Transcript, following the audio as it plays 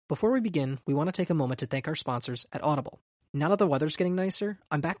Before we begin, we want to take a moment to thank our sponsors at Audible. Now that the weather's getting nicer,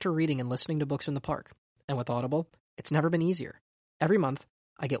 I'm back to reading and listening to books in the park. And with Audible, it's never been easier. Every month,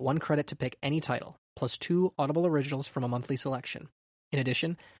 I get 1 credit to pick any title, plus 2 Audible originals from a monthly selection. In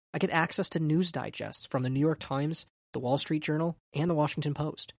addition, I get access to news digests from the New York Times, the Wall Street Journal, and the Washington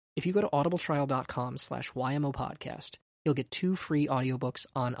Post. If you go to audibletrial.com/YMOpodcast, you'll get 2 free audiobooks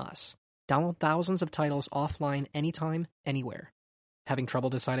on us. Download thousands of titles offline anytime, anywhere. Having trouble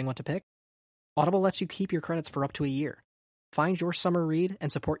deciding what to pick? Audible lets you keep your credits for up to a year. Find your summer read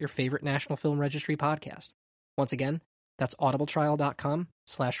and support your favorite National Film Registry podcast. Once again, that's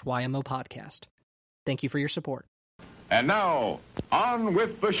audibletrial.com/YMOpodcast. Thank you for your support. And now, on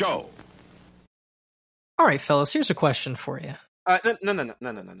with the show. All right, fellas, here's a question for you. No.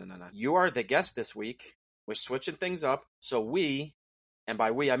 You are the guest this week. We're switching things up. So we, and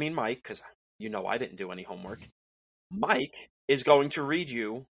by we I mean Mike, because you know I didn't do any homework. Mike is going to read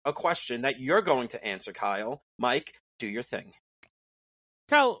you a question that you're going to answer, Kyle. Mike, do your thing.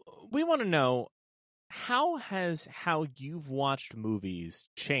 Kyle, we want to know, how has how you've watched movies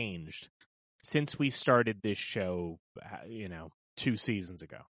changed since we started this show, 2 seasons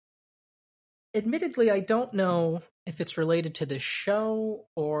ago? Admittedly, I don't know if it's related to the show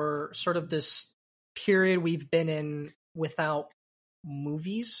or sort of this period we've been in without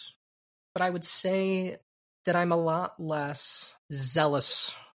movies, but I would say that I'm a lot less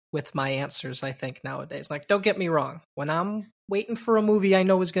zealous with my answers, I think, nowadays. Like, don't get me wrong. When I'm waiting for a movie I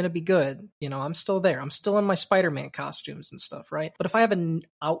know is going to be good, I'm still there. I'm still in my Spider-Man costumes and stuff, right? But if I have an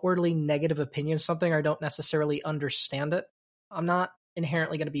outwardly negative opinion of something or I don't necessarily understand it, I'm not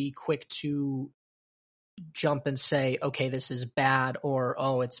inherently going to be quick to jump and say, okay, this is bad, or,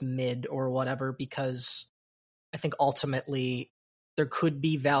 oh, it's mid, or whatever, because I think ultimately there could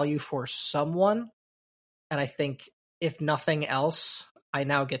be value for someone. And I think, if nothing else, I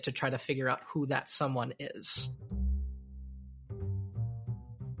now get to try to figure out who that someone is.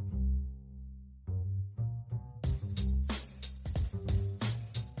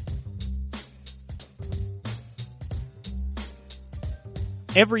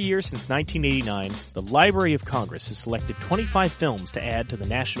 Every year since 1989, the Library of Congress has selected 25 films to add to the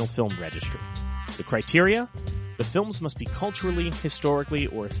National Film Registry. The criteria? The films must be culturally, historically,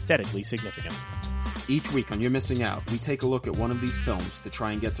 or aesthetically significant. Each week on You're Missing Out, we take a look at one of these films to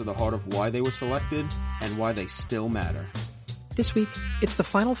try and get to the heart of why they were selected and why they still matter. This week, it's the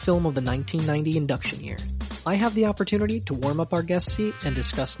final film of the 1990 induction year. I have the opportunity to warm up our guest seat and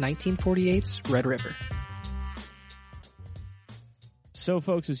discuss 1948's Red River. So,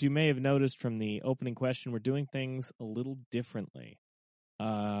 folks, as you may have noticed from the opening question, we're doing things a little differently.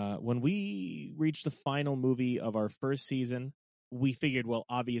 When we reached the final movie of our first season, we figured, well,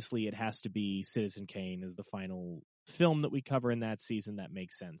 obviously it has to be Citizen Kane as the final film that we cover in that season. That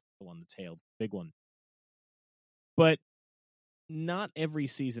makes sense. The one that's hailed, big one. But not every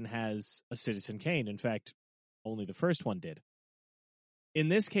season has a Citizen Kane. In fact, only the first one did. In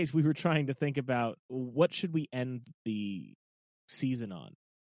this case, we were trying to think about, what should we end the season on?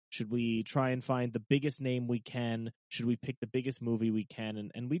 Should we try and find the biggest name we can? Should we pick the biggest movie we can?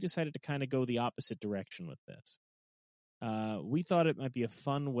 And we decided to kind of go the opposite direction with this. We thought it might be a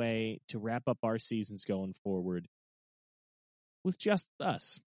fun way to wrap up our seasons going forward with just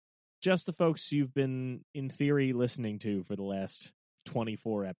us. Just the folks you've been, in theory, listening to for the last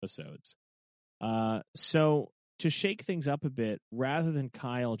 24 episodes. So, to shake things up a bit, rather than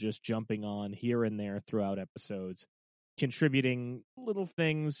Kyle just jumping on here and there throughout episodes, contributing little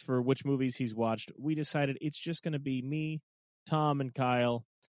things for which movies he's watched, we decided it's just going to be me, Tom, and Kyle.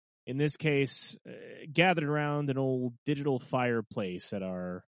 In this case, gathered around an old digital fireplace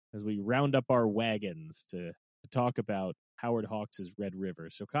as we round up our wagons to talk about Howard Hawks' Red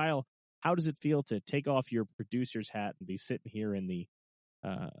River. So, Kyle, how does it feel to take off your producer's hat and be sitting here in the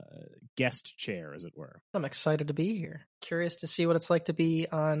guest chair, as it were? I'm excited to be here. Curious to see what it's like to be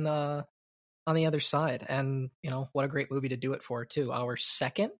on the other side. And, what a great movie to do it for, too. Our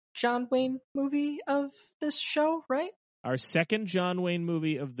second John Wayne movie of this show, right? Our second John Wayne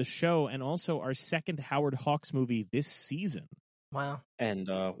movie of the show, and also our second Howard Hawks movie this season. Wow. And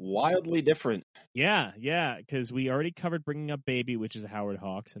wildly different. Yeah, because we already covered Bringing Up Baby, which is a Howard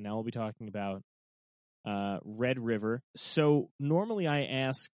Hawks, and now we'll be talking about Red River. So normally I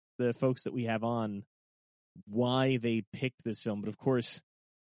ask the folks that we have on why they picked this film, but of course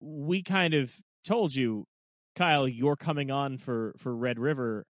we kind of told you, Kyle, you're coming on for Red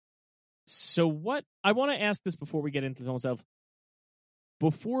River. So what I want to ask this before we get into the film itself.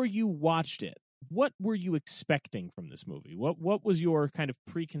 Before you watched it, what were you expecting from this movie? What was your kind of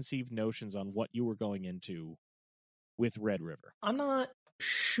preconceived notions on what you were going into with Red River? I'm not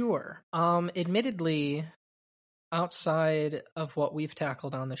Sure. Admittedly, outside of what we've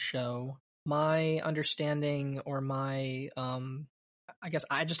tackled on the show, my understanding or my I guess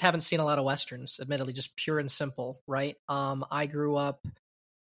I just haven't seen a lot of westerns, admittedly, just pure and simple, right? I grew up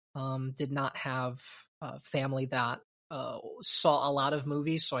did not have a family that saw a lot of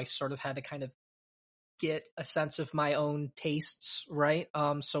movies, so I sort of had to kind of get a sense of my own tastes, right?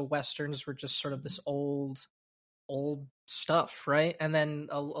 So westerns were just sort of this old stuff, right? And then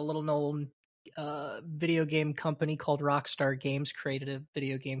a little known video game company called Rockstar Games created a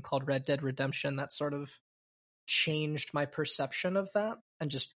video game called Red Dead Redemption that sort of changed my perception of that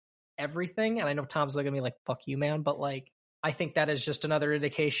and just everything. And I know Tom's looking at me like, fuck you, man, but like, I think that is just another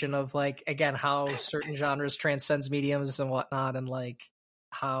indication of like, again, how certain genres transcends mediums and whatnot, and like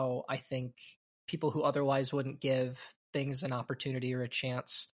how I think people who otherwise wouldn't give things an opportunity or a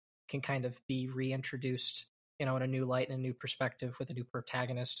chance can kind of be reintroduced, in a new light and a new perspective with a new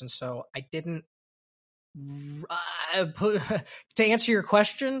protagonist. And so I didn't to answer your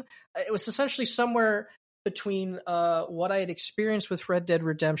question, it was essentially somewhere between what I had experienced with Red Dead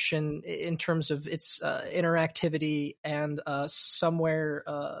Redemption in terms of its interactivity and somewhere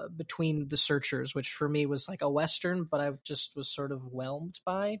between The Searchers, which for me was like a Western, but I just was sort of whelmed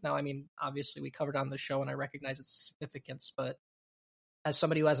by. Now, I mean, obviously we covered on the show and I recognize its significance, but as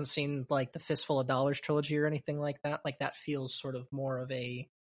somebody who hasn't seen like the Fistful of Dollars trilogy or anything like that feels sort of more of a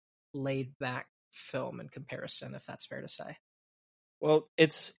laid back film in comparison, if that's fair to say. Well,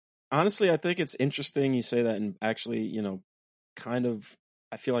 it's honestly, I think it's interesting you say that, and actually, kind of,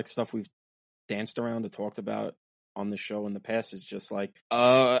 I feel like stuff we've danced around and talked about on the show in the past is just like,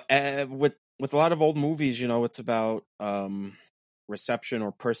 with a lot of old movies, it's about reception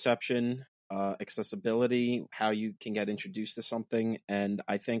or perception, accessibility, how you can get introduced to something. And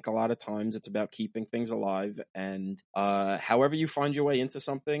I think a lot of times it's about keeping things alive. And however you find your way into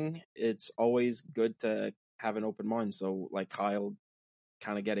something, it's always good to have an open mind. So like Kyle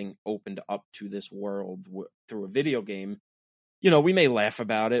kind of getting opened up to this world through a video game, we may laugh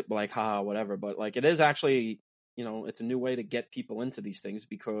about it, like, haha, whatever. But like, it is actually, it's a new way to get people into these things,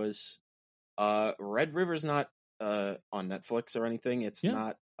 because Red River's not on Netflix or anything. It's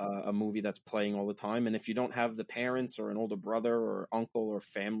not a movie that's playing all the time. And if you don't have the parents or an older brother or uncle or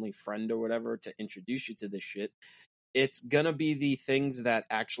family friend or whatever to introduce you to this shit, it's gonna be the things that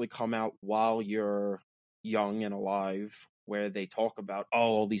actually come out while you're young and alive, where they talk about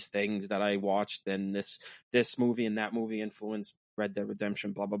all these things that I watched and this movie and that movie influenced Red Dead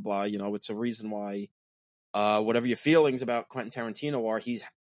Redemption, blah blah blah. It's a reason why whatever your feelings about Quentin Tarantino are, he's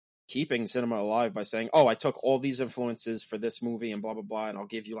keeping cinema alive by saying, I took all these influences for this movie and blah, blah, blah, and I'll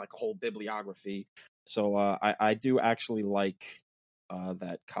give you like a whole bibliography. So I do actually like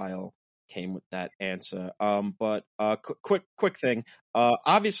that Kyle came with that answer. But quick thing.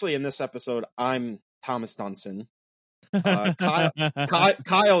 Obviously in this episode, I'm Thomas Dunson.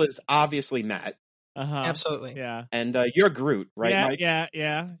 Kyle is obviously Matt. Absolutely. Yeah. And you're Groot, right, Mike? Yeah.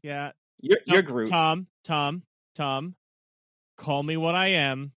 You're Groot. Tom, call me what I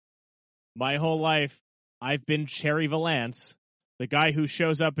am. My whole life, I've been Cherry Valance, the guy who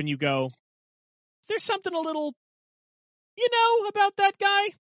shows up and you go, is there something a little, about that guy?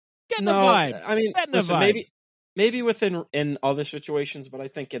 Getting a vibe. I mean, listen, maybe in other situations, but I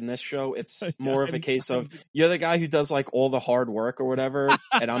think in this show, it's more of a case of you're the guy who does like all the hard work or whatever,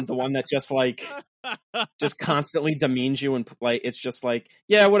 and I'm the one that just constantly demeans you, and like it's just like,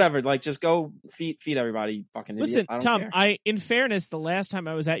 yeah, whatever, like just go feed everybody, fucking idiot. Listen, I don't Tom, care. in fairness, the last time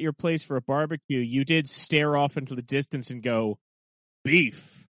I was at your place for a barbecue, you did stare off into the distance and go,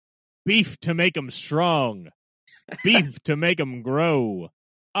 beef to make them strong, beef to make them grow.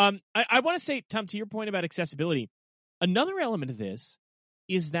 I want to say, Tom, to your point about accessibility, another element of this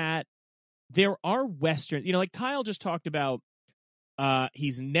is that there are Westerns, like Kyle just talked about,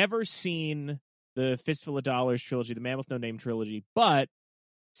 he's never seen the Fistful of Dollars trilogy, the Man with No Name trilogy, but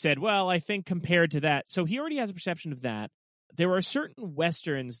said, well, I think compared to that, so he already has a perception of that. There are certain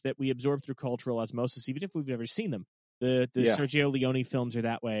Westerns that we absorb through cultural osmosis, even if we've never seen them. The Sergio Leone films are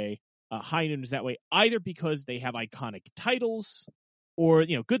that way. High Noon is that way, either because they have iconic titles, or,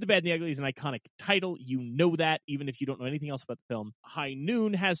 Good, the Bad, and the Ugly is an iconic title. You know that, even if you don't know anything else about the film. High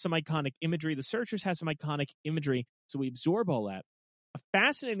Noon has some iconic imagery. The Searchers has some iconic imagery, so we absorb all that. A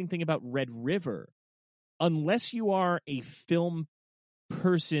fascinating thing about Red River, unless you are a film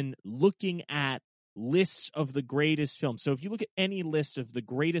person looking at lists of the greatest films, so if you look at any list of the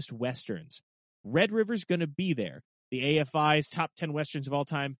greatest Westerns, Red River's going to be there. The AFI's top 10 Westerns of all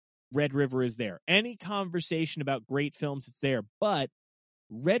time, Red River is there. Any conversation about great films, it's there. But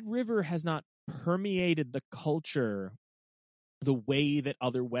Red River has not permeated the culture the way that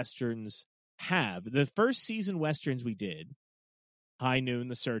other Westerns have. The first season Westerns we did, High Noon,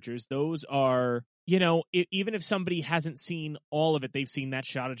 The Searchers, those are, even if somebody hasn't seen all of it, they've seen that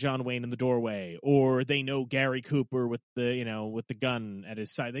shot of John Wayne in the doorway, or they know Gary Cooper with the gun at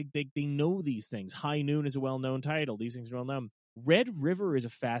his side. They know these things. High Noon is a well-known title. These things are well-known. Red River is a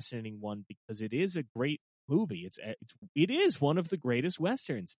fascinating one because it is a great movie. It is one of the greatest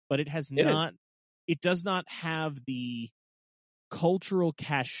Westerns, but it does not have the cultural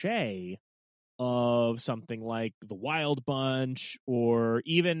cachet of something like The Wild Bunch or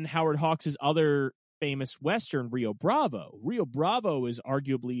even Howard Hawks' other famous Western, Rio Bravo. Rio Bravo is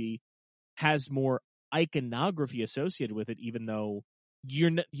arguably has more iconography associated with it, even though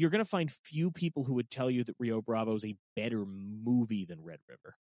you're going to find few people who would tell you that Rio Bravo is a better movie than Red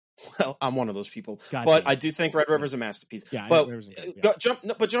River. Well, I'm one of those people, God but damn. I do think Red River's a masterpiece. Yeah, but Red River's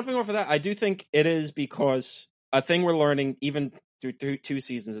incredible, but jumping off of that, I do think it is because a thing we're learning even through 2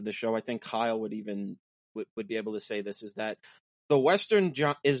 seasons of the show. I think Kyle would be able to say this, is that the Western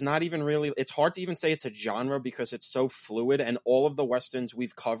is not even really. It's hard to even say it's a genre because it's so fluid, and all of the Westerns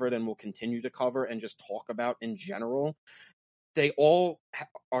we've covered and will continue to cover and just talk about in general, they all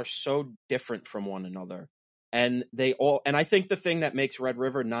are so different from one another. And I think the thing that makes Red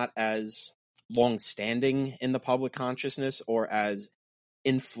River not as long-standing in the public consciousness or as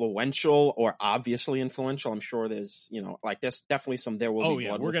influential or obviously influential, I'm sure there's, there's definitely some There Will Be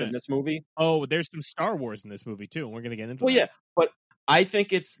Blood in this movie. Oh, there's some Star Wars in this movie too, and we're going to get into that. Well, yeah, but I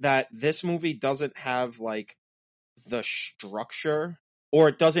think it's that this movie doesn't have, the structure, or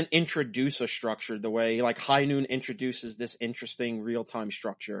it doesn't introduce a structure the way High Noon introduces this interesting real-time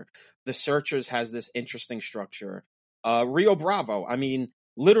structure. The Searchers has this interesting structure. Rio Bravo, I mean,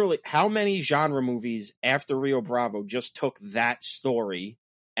 literally, how many genre movies after Rio Bravo just took that story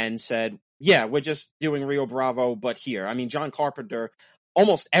and said, yeah, we're just doing Rio Bravo, but here. I mean, John Carpenter,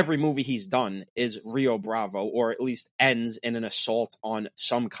 almost every movie he's done is Rio Bravo, or at least ends in an assault on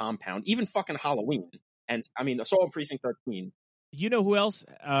some compound, even fucking Halloween. And I mean, Assault on Precinct 13. You know who else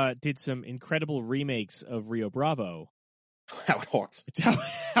did some incredible remakes of Rio Bravo? Howard Hawks.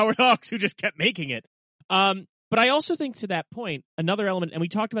 Howard Hawks, who just kept making it. But I also think, to that point, another element, and we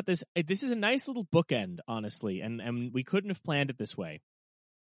talked about this, this is a nice little bookend, honestly, and we couldn't have planned it this way.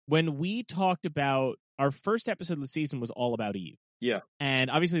 When we talked about our first episode of the season was All About Eve. Yeah.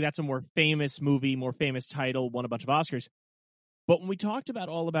 And obviously that's a more famous movie, more famous title, won a bunch of Oscars. But when we talked about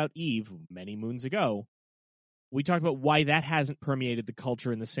All About Eve many moons ago, we talked about why that hasn't permeated the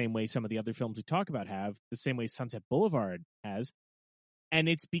culture in the same way some of the other films we talk about have, the same way Sunset Boulevard has. And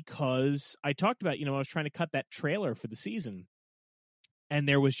it's because I talked about, I was trying to cut that trailer for the season, and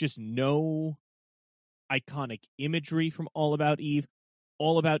there was just no iconic imagery from All About Eve.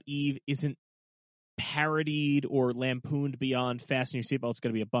 All About Eve isn't parodied or lampooned beyond Fasten Your Seatbelt, it's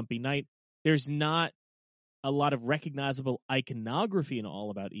going to be a bumpy night. There's not a lot of recognizable iconography in All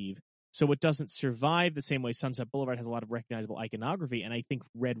About Eve. So it doesn't survive the same way Sunset Boulevard has a lot of recognizable iconography. And I think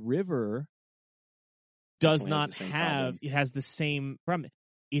Red River does not have, it has the same problem.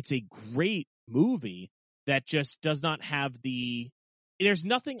 It's a great movie that just does not have there's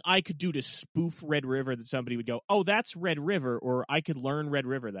nothing I could do to spoof Red River that somebody would go, oh, that's Red River, or I could learn Red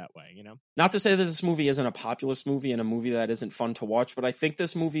River that way, Not to say that this movie isn't a populist movie and a movie that isn't fun to watch, but I think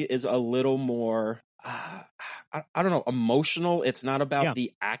this movie is a little more, I don't know, emotional. It's not about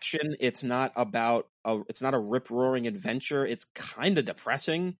the action. It's not about, it's not a rip-roaring adventure. It's kind of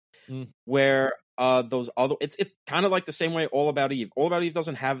depressing, where those other, it's kind of like the same way All About Eve. All About Eve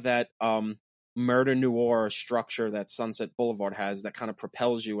doesn't have that murder noir structure that Sunset Boulevard has, that kind of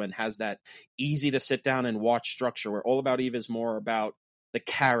propels you and has that easy to sit down and watch structure, where All About Eve is more about the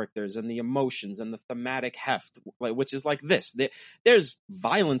characters and the emotions and the thematic heft, which is like this. There's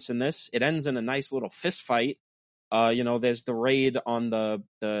violence in this. It ends in a nice little fist fight. There's the raid on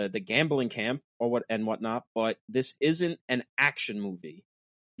the gambling camp or whatnot, but this isn't an action movie.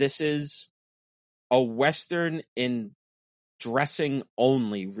 This is a Western in dressing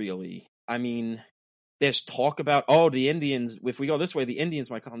only, really. I mean, there's talk about, the Indians, if we go this way, the Indians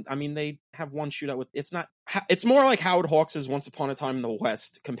might come. I mean, they have one shootout with, it's more like Howard Hawks' Once Upon a Time in the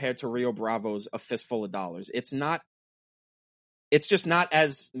West compared to Rio Bravo's A Fistful of Dollars. It's just not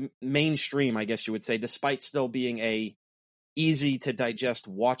as mainstream, I guess you would say, despite still being a easy to digest,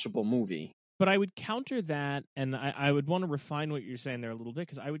 watchable movie. But I would counter that, and I would want to refine what you're saying there a little bit,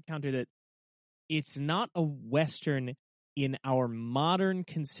 because I would counter that it's not a Western in our modern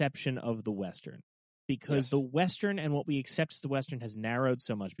conception of the Western, because the Western and what we accept as the Western has narrowed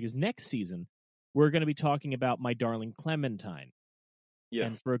so much. Because next season, we're going to be talking about My Darling Clementine. Yeah.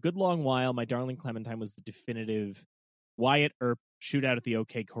 And for a good long while, My Darling Clementine was the definitive Wyatt Earp shootout at the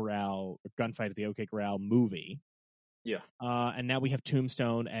OK Corral, or gunfight at the OK Corral movie. Yeah. And now we have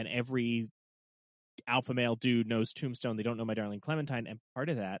Tombstone, and every alpha male dude knows Tombstone. They don't know My Darling Clementine. And part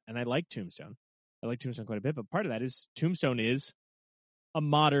of that, and I like Tombstone quite a bit, but part of that is Tombstone is a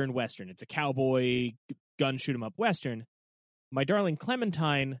modern Western. It's a cowboy gun shoot 'em up Western. My Darling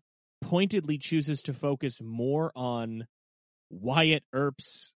Clementine pointedly chooses to focus more on Wyatt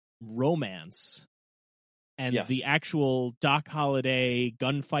Earp's romance, and the actual Doc Holliday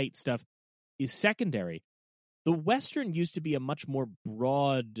gunfight stuff is secondary. The Western used to be a much more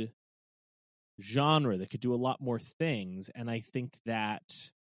broad genre that could do a lot more things, and I think that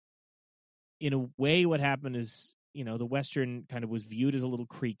in a way what happened is, the Western kind of was viewed as a little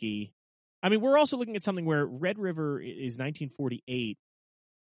creaky. I mean, we're also looking at something where Red River is 1948.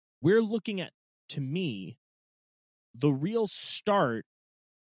 We're looking at, to me, the real start,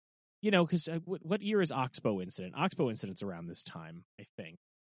 because what year is Oxbow Incident? Oxbow Incident's around this time, I think.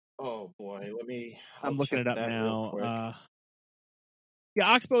 Oh boy, I'm looking it up now. Yeah,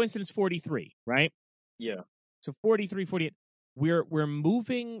 Oxbow Incident's 43, right? Yeah. So 43, 48. We're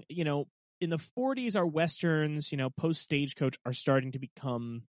moving, in the 40s, our Westerns, post Stagecoach, are starting to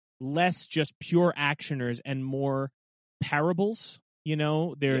become less just pure actioners and more parables.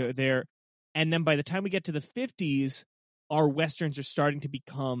 They're and then by the time we get to the 50s, our Westerns are starting to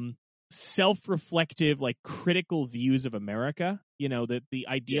become self-reflective, like critical views of America. The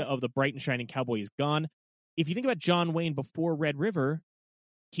idea of the bright and shining cowboy is gone. If you think about John Wayne before Red River,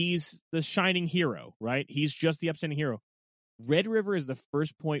 he's the shining hero, right? He's just the upstanding hero. Red River is the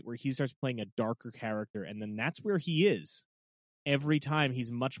first point where he starts playing a darker character, and then that's where he is. Every time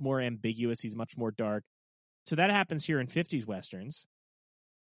he's much more ambiguous, he's much more dark. So that happens here in 50s Westerns,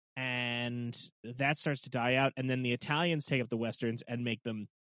 and that starts to die out, and then the Italians take up the Westerns and make them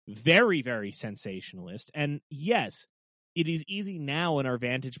very, very sensationalist. And yes, it is easy now in our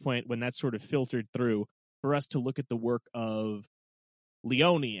vantage point, when that's sort of filtered through, for us to look at the work of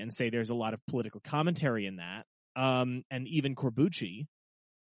Leone and say there's a lot of political commentary in that, and even Corbucci.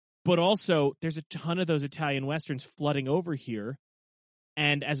 But also, there's a ton of those Italian Westerns flooding over here.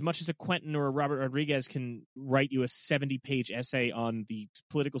 And as much as a Quentin or a Robert Rodriguez can write you a 70-page essay on the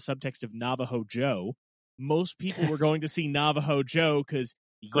political subtext of Navajo Joe, most people were going to see Navajo Joe because,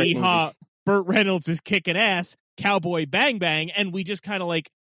 yeehaw, Burt Reynolds is kicking ass, cowboy bang bang, and we just kind of like,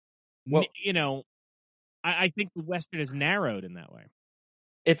 I think the Western is narrowed in that way.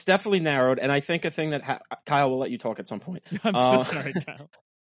 It's definitely narrowed, and I think a thing that Kyle will let you talk at some point. I'm so sorry, Kyle.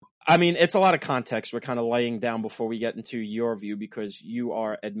 I mean, it's a lot of context we're kind of laying down before we get into your view, because you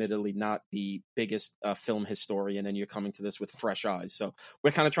are admittedly not the biggest film historian, and you're coming to this with fresh eyes. So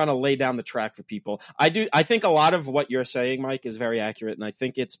we're kind of trying to lay down the track for people. I think a lot of what you're saying, Mike, is very accurate, and I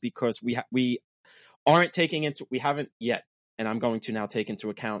think it's because we haven't yet, and I'm going to now take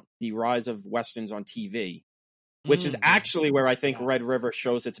into account the rise of Westerns on TV, which is actually where I think Red River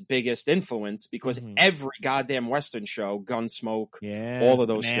shows its biggest influence, because every goddamn Western show, Gunsmoke, all of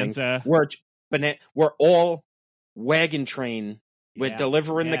those Bonanza. things, we're all wagon train. We're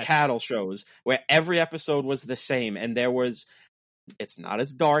delivering the cattle shows, where every episode was the same. And it's not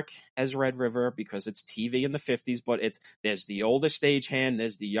as dark as Red River because it's TV in the 50s, but there's the older stagehand,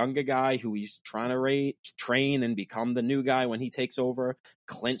 there's the younger guy who he's trying to train and become the new guy when he takes over.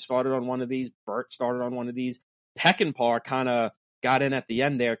 Clint started on one of these, Burt started on one of these. Peckinpah kind of got in at the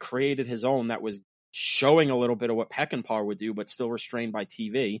end there, created his own that was showing a little bit of what Peckinpah would do, but still restrained by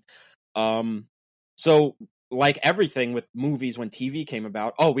TV. So like everything with movies, when TV came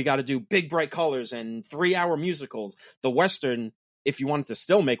about, we got to do big bright colors and 3-hour musicals. The Western, if you wanted to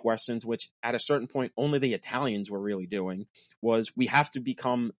still make Westerns, which at a certain point only the Italians were really doing, was we have to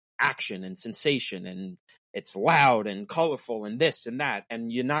become action and sensation, and it's loud and colorful and this and that.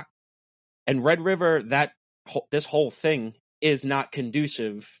 And and Red River, this whole thing is not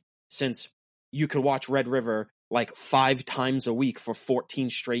conducive, since you could watch Red River like 5 times a week for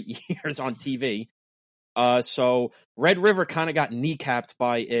 14 straight years on TV. So Red River kind of got kneecapped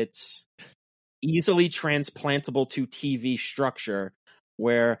by its easily transplantable to TV structure,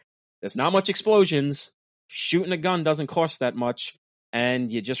 where there's not much explosions, shooting a gun doesn't cost that much,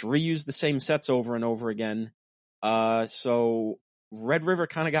 and you just reuse the same sets over and over again. So Red River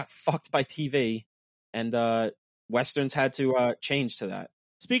kind of got fucked by TV. And Westerns had to change to that.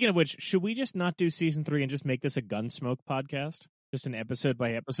 Speaking of which, should we just not do season 3 and just make this a Gunsmoke podcast? Just an episode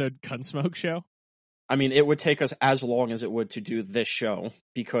by episode Gunsmoke show? I mean, it would take us as long as it would to do this show,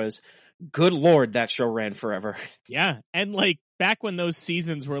 because good Lord, that show ran forever. Yeah. And like back when those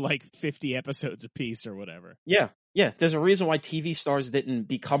seasons were like 50 episodes apiece or whatever. Yeah. There's a reason why TV stars didn't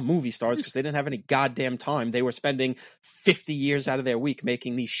become movie stars, because they didn't have any goddamn time. They were spending 50 years out of their week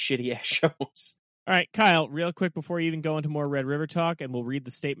making these shitty ass shows. All right, Kyle, real quick before you even go into more Red River talk, and we'll read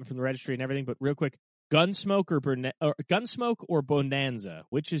the statement from the registry and everything, but real quick, Gunsmoke or Bonanza?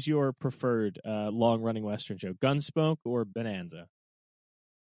 Which is your preferred long-running Western show? Gunsmoke or Bonanza?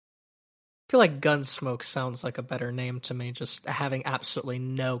 I feel like Gunsmoke sounds like a better name to me, just having absolutely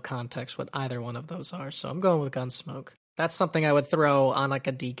no context what either one of those are. So I'm going with Gunsmoke. That's something I would throw on like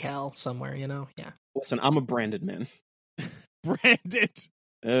a decal somewhere, you know? Yeah. Listen, I'm a branded man. Branded.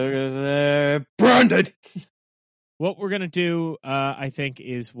 Branded! What we're going to do, I think,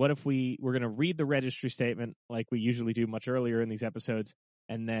 is we're going to read the registry statement like we usually do much earlier in these episodes,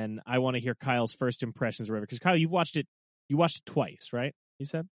 and then I want to hear Kyle's first impressions or whatever. Because Kyle, you watched it twice, right? You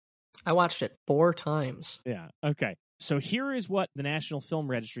said? I watched it 4 times. Yeah. Okay. So here is what the National Film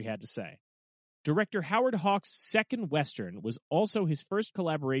Registry had to say. Director Howard Hawks' second Western was also his first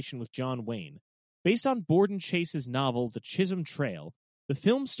collaboration with John Wayne. Based on Borden Chase's novel The Chisholm Trail, the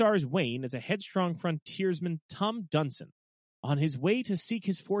film stars Wayne as a headstrong frontiersman, Tom Dunson. On his way to seek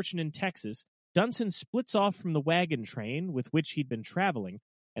his fortune in Texas, Dunson splits off from the wagon train with which he'd been traveling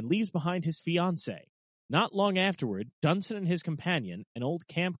and leaves behind his fiancée. Not long afterward, Dunson and his companion, an old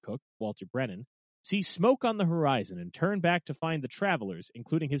camp cook, Walter Brennan, see smoke on the horizon and turn back to find the travelers,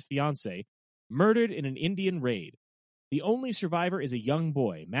 including his fiancée, murdered in an Indian raid. The only survivor is a young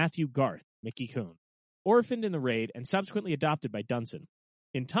boy, Matthew Garth, Mickey Coon, orphaned in the raid and subsequently adopted by Dunson.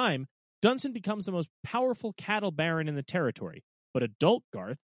 In time, Dunson becomes the most powerful cattle baron in the territory, but adult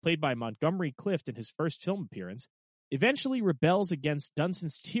Garth, played by Montgomery Clift in his first film appearance, eventually rebels against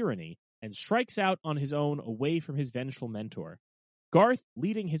Dunson's tyranny and strikes out on his own away from his vengeful mentor. Garth,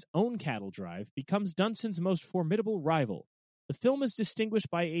 leading his own cattle drive, becomes Dunson's most formidable rival. The film is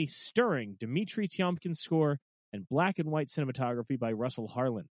distinguished by a stirring Dmitri Tiomkin score and black and white cinematography by Russell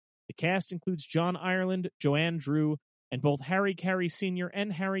Harlan. The cast includes John Ireland, Joanne Drew, and both Harry Carey Sr.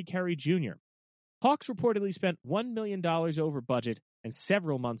 and Harry Carey Jr. Hawks reportedly spent $1 million over budget and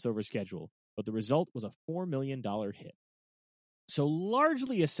several months over schedule, but the result was a $4 million hit. So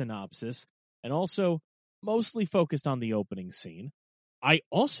largely a synopsis, and also mostly focused on the opening scene. I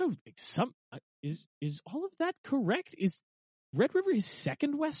also is all of that correct? Is Red River his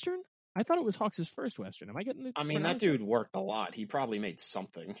second Western? I thought it was Hawks' first Western. Am I getting it? I mean, that dude worked a lot. He probably made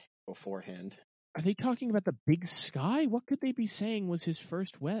something beforehand. Are they talking about the Big Sky? What could they be saying was his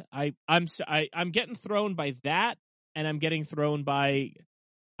first I'm getting thrown by that, and I'm getting thrown by.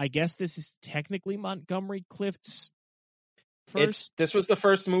 I guess this is technically Montgomery Clift's first. This was the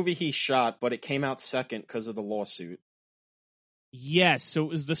first movie he shot, but it came out second because of the lawsuit. Yes, so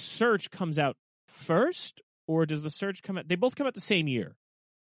is The Search comes out first, or does The Search come out? They both come out the same year.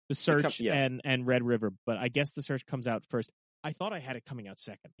 The Search and Red River, but I guess The Search comes out first. I thought I had it coming out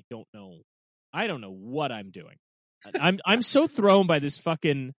second. I don't know what I'm doing. I'm so thrown by this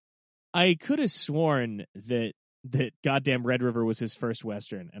fucking. I could have sworn that goddamn Red River was his first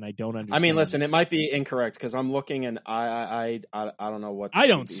Western, and I don't understand. I mean, listen, it might be incorrect because I'm looking and I don't know what. I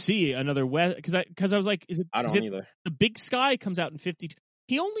don't see another West because I was like, is it? I don't either. The Big Sky comes out in 52.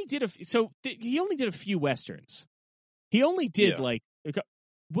 He only did a few Westerns. He only did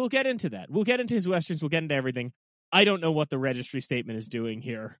We'll get into that. We'll get into his Westerns. We'll get into everything. I don't know what the registry statement is doing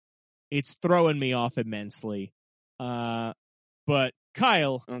here. It's throwing me off immensely. But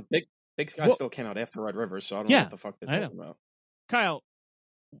Kyle, Big Sky still came out after Red River, so I don't know what the fuck they're talking about. Kyle,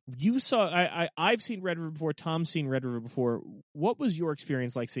 you saw. I've seen Red River before. Tom's seen Red River before. What was your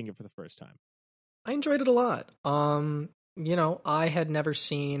experience like seeing it for the first time? I enjoyed it a lot. I had never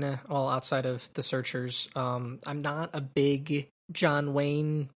seen, outside of The Searchers, I'm not a big John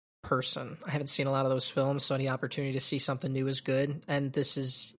Wayne person. I haven't seen a lot of those films, so any opportunity to see something new is good. And this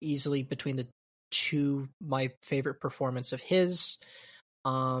is easily between the two my favorite performance of his.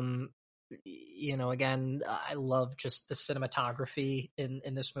 Again, I love just the cinematography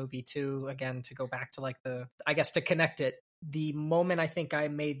in this movie too. Again, to go back to to connect it, the moment I think I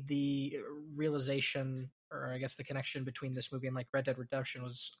made the realization, or I guess the connection between this movie and like Red Dead Redemption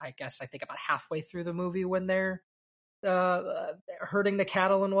was, I think about halfway through the movie when they're herding the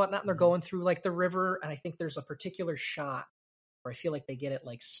cattle and whatnot, and they're going through like the river. And I think there's a particular shot where I feel like they get it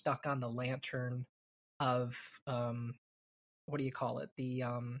like stuck on the lantern of what do you call it?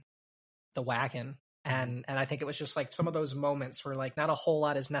 The wagon. And I think it was just like some of those moments where like not a whole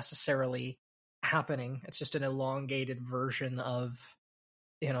lot is necessarily happening. It's just an elongated version of,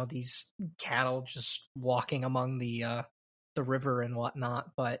 these cattle just walking among the river and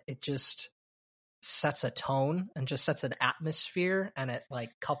whatnot. But it just, sets a tone and just sets an atmosphere, and it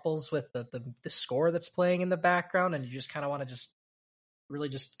like couples with the score that's playing in the background, and you just kind of want to just really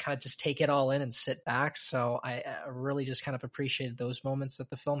just kind of just take it all in and sit back. So I really just kind of appreciated those moments that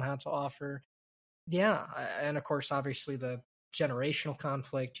the film had to offer. Yeah, and of course, obviously the generational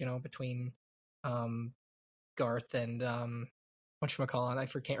conflict, between Garth and whatchamacallit, I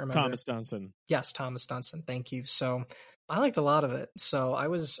can't remember. Thomas Dunson. Yes, Thomas Dunson. Thank you. So I liked a lot of it. So I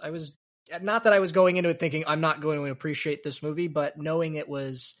was not that I was going into it thinking I'm not going to appreciate this movie, but knowing it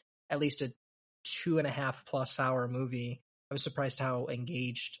was at least a 2.5+ hour movie, I was surprised how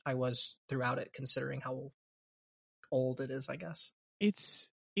engaged I was throughout it, considering how old it is, I guess. It's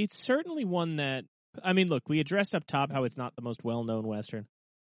certainly one that, I mean, look, we addressed up top how it's not the most well-known Western,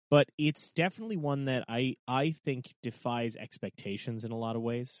 but it's definitely one that I think defies expectations in a lot of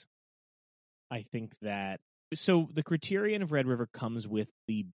ways. I think that, so the Criterion of Red River comes with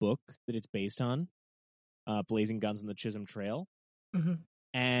the book that it's based on, Blazing Guns on the Chisholm Trail. Mm-hmm.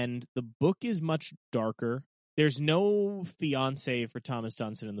 And the book is much darker. There's no fiance for Thomas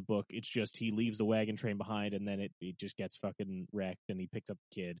Dunson in the book. It's just he leaves the wagon train behind, and then it just gets fucking wrecked, and he picks up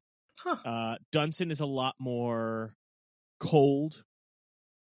the kid. Huh. Dunson is a lot more cold.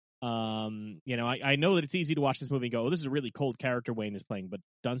 I know that it's easy to watch this movie and go, oh, this is a really cold character Wayne is playing, but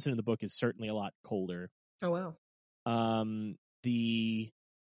Dunson in the book is certainly a lot colder. Oh, wow. The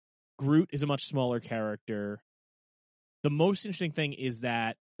Groot is a much smaller character. The most interesting thing is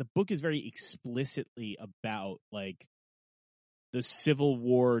that the book is very explicitly about, like, the Civil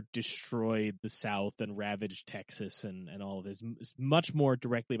War destroyed the South and ravaged Texas and all of this. It's much more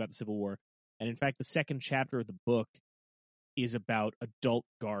directly about the Civil War. And in fact, the second chapter of the book is about adult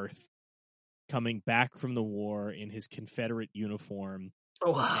Garth coming back from the war in his Confederate uniform.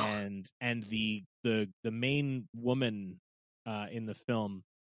 Oh, wow. And the main woman in the film,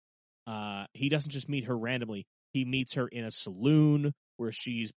 he doesn't just meet her randomly. He meets her in a saloon where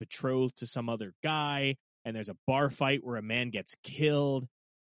she's betrothed to some other guy, and there's a bar fight where a man gets killed,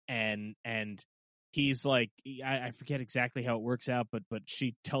 and he's like, I forget exactly how it works out, but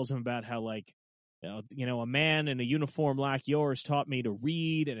she tells him about how, like, a man in a uniform like yours taught me to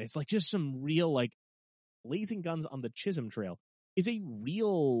read, and it's like just some real, like, Blazing Guns on the Chisholm Trail is a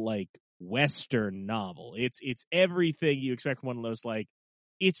real, like, Western novel. It's everything you expect from one of those, like,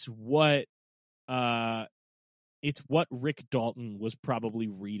 it's what Rick Dalton was probably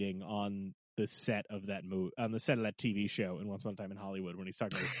reading on the set of that on the set of that TV show in Once Upon a Time in Hollywood when he's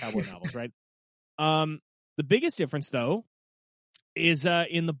talking about his cowboy novels, right? The biggest difference, though, is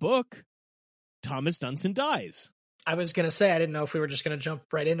in the book, Thomas Dunson dies. I was going to say, I didn't know if we were just going to jump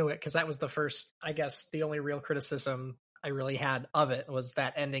right into it, because that was the first, I guess, the only real criticism I really had of it was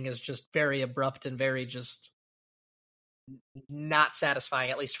that ending is just very abrupt and very just not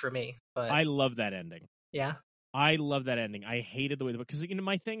satisfying, at least for me. But I love that ending. Yeah? I love that ending. I hated the way the book, because,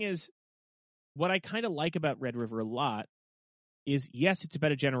 my thing is, what I kind of like about Red River a lot is, yes, it's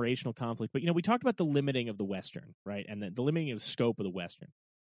about a generational conflict, but, we talked about the limiting of the Western, right? And the limiting of the scope of the Western.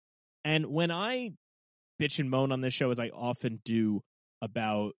 And when I bitch and moan on this show, as I often do,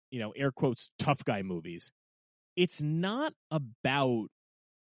 about, air quotes, tough guy movies, it's not about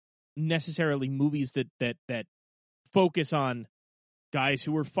necessarily movies that focus on guys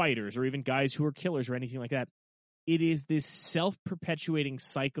who are fighters or even guys who are killers or anything like that. It is this self-perpetuating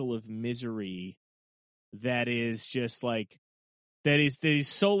cycle of misery that is just like, that is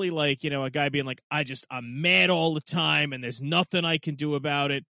solely like, a guy being like, I'm mad all the time and there's nothing I can do about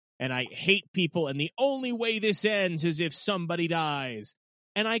it. And I hate people, and the only way this ends is if somebody dies.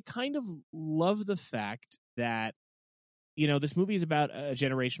 And I kind of love the fact that, this movie is about a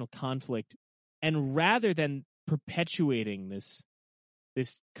generational conflict, and rather than perpetuating this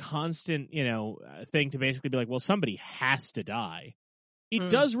constant, thing to basically be like, well, somebody has to die,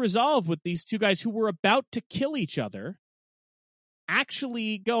 it does resolve with these two guys who were about to kill each other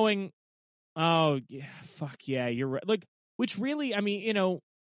actually going, oh, yeah, fuck yeah, you're right. Like, which really, I mean,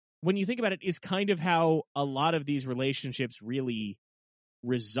 when you think about it, is kind of how a lot of these relationships really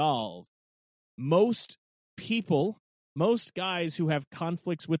resolve. Most guys who have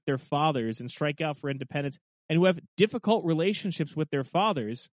conflicts with their fathers and strike out for independence and who have difficult relationships with their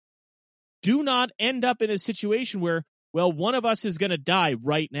fathers do not end up in a situation where, well, one of us is going to die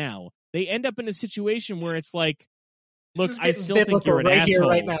right now. They end up in a situation where it's like, look, I still think you're an right asshole. Here,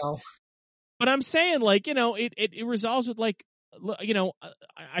 right now. But I'm saying, like, it resolves with, like,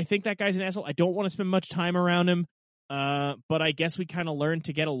 I think that guy's an asshole. I don't want to spend much time around him. But I guess we kind of learned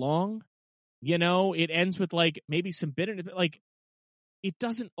to get along. It ends with, like, maybe some bitterness. Like, it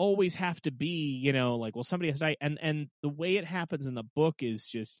doesn't always have to be, like, well, somebody has to die. And the way it happens in the book is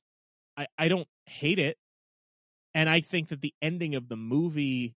just, I don't hate it. And I think that the ending of the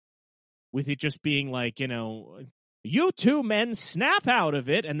movie, with it just being like, you two men snap out of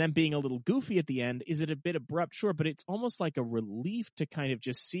it, and then being a little goofy at the end, is it a bit abrupt? Sure, but it's almost like a relief to kind of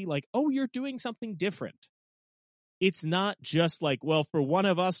just see like, oh, you're doing something different. It's not just like, well, for one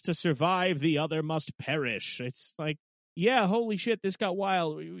of us to survive, the other must perish. It's like, yeah, holy shit, this got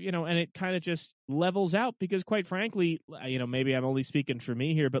wild, and it kind of just levels out because, quite frankly, maybe I'm only speaking for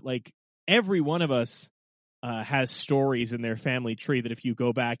me here, but like every one of us has stories in their family tree that if you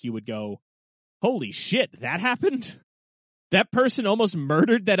go back, you would go, holy shit, that happened? That person almost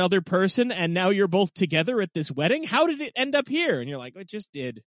murdered that other person, and now you're both together at this wedding? How did it end up here? And you're like, it just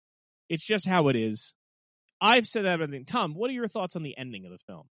did. It's just how it is. I've said that, I think. Tom, what are your thoughts on the ending of the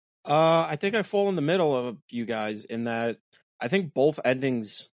film? I think I fall in the middle of you guys in that I think both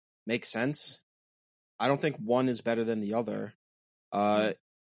endings make sense. I don't think one is better than the other.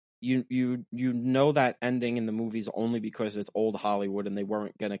 You know that ending in the movies only because it's old Hollywood and they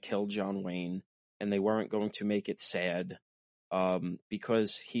weren't going to kill John Wayne and they weren't going to make it sad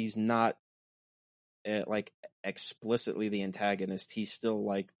because he's not like explicitly the antagonist. He's still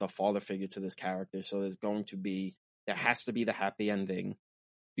like the father figure to this character. So there has to be the happy ending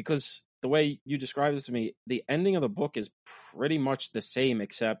because the way you described this to me, the ending of the book is pretty much the same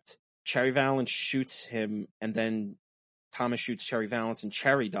except Cherry Valance shoots him and then Thomas shoots Cherry Valance and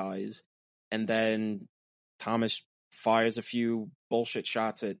Cherry dies, and then Thomas fires a few bullshit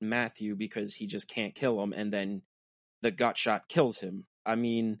shots at Matthew because he just can't kill him, and then the gut shot kills him. I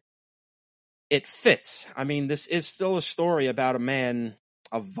mean, it fits. I mean, this is still a story about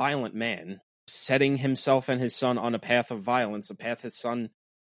a violent man, setting himself and his son on a path of violence, a path his son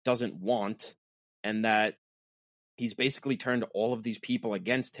doesn't want, and that he's basically turned all of these people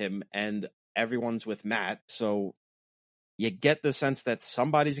against him, and everyone's with Matt, so you get the sense that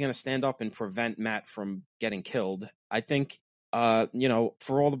somebody's going to stand up and prevent Matt from getting killed. I think, for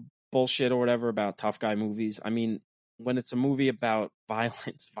all the bullshit or whatever about tough guy movies, I mean, when it's a movie about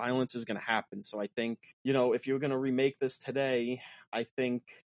violence is going to happen. So I think, if you're going to remake this today, I think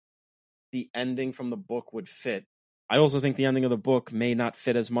the ending from the book would fit. I also think the ending of the book may not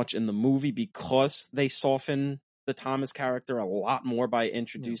fit as much in the movie because they soften the Thomas character a lot more by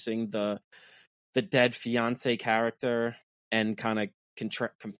introducing the dead fiance character and kind of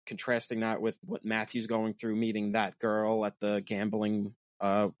contrasting that with what Matthew's going through, meeting that girl at the gambling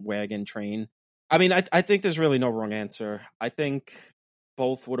wagon train. I mean, I think there's really no wrong answer. I think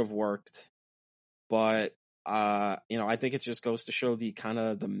both would have worked, but I think it just goes to show the kind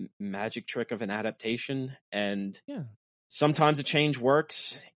of the magic trick of an adaptation, and sometimes a change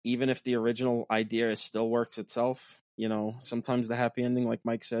works, even if the original idea still works itself. Sometimes the happy ending, like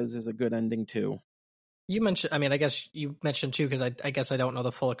Mike says, is a good ending too. You mentioned, I guess you mentioned too, because I guess I don't know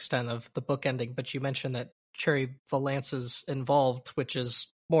the full extent of the book ending, but you mentioned that Cherry Valance is involved, which is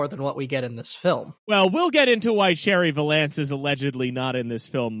more than what we get in this film. Well, we'll get into why Cherry Valance is allegedly not in this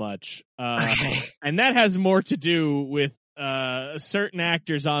film much. Okay. And that has more to do with certain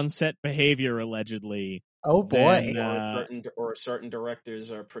actors' on-set behavior, allegedly. Oh, boy. Or certain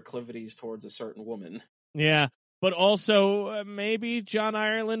directors' proclivities towards a certain woman. Yeah. But also, maybe John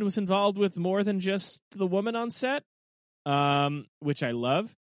Ireland was involved with more than just the woman on set, which I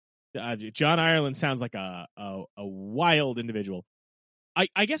love. John Ireland sounds like a wild individual.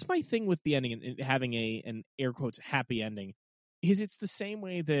 I guess my thing with the ending and having an air quotes happy ending is it's the same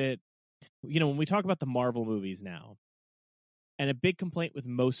way that, when we talk about the Marvel movies now, and a big complaint with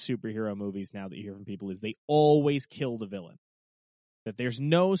most superhero movies now that you hear from people is they always kill the villain. That there's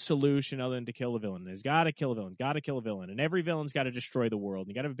no solution other than to kill the villain. There's got to kill a villain, and every villain's got to destroy the world.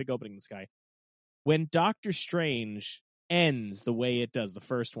 You got to have a big opening in the sky. When Doctor Strange ends the way it does, the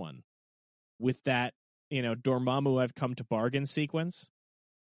first one, with that, Dormammu I've come to bargain sequence,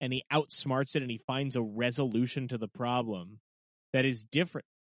 and he outsmarts it and he finds a resolution to the problem that is different.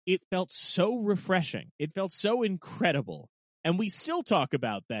 It felt so refreshing. It felt so incredible. And we still talk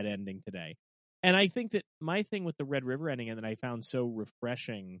about that ending today. And I think that my thing with the Red River ending and that I found so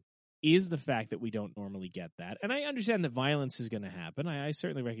refreshing is the fact that we don't normally get that. And I understand that violence is going to happen. I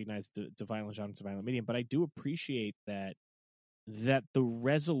certainly recognize the violent genre is a violent medium, but I do appreciate that the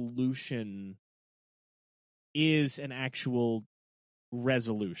resolution is an actual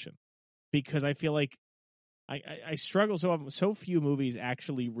resolution. Because I feel like I struggle so few movies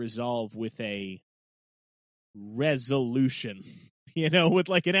actually resolve with a resolution, with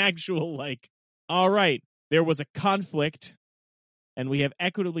like an actual like, all right, there was a conflict and we have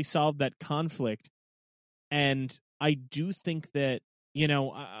equitably solved that conflict. And I do think that,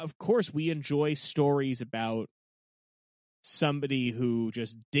 of course we enjoy stories about somebody who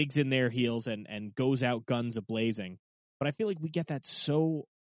just digs in their heels and goes out guns a-blazing. But I feel like we get that so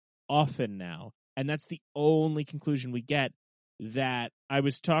often now, and that's the only conclusion we get. That I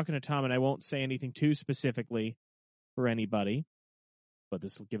was talking to Tom, and I won't say anything too specifically for anybody, but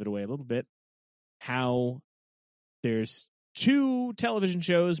this will give it away a little bit, how there's 2 television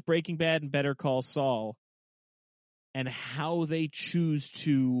shows, Breaking Bad and Better Call Saul, and how they choose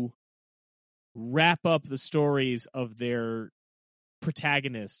to wrap up the stories of their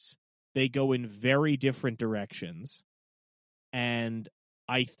protagonists. They go in very different directions, and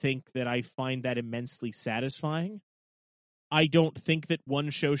I think that I find that immensely satisfying. I don't think that one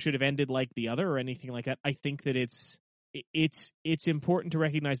show should have ended like the other or anything like that. I think that it's important to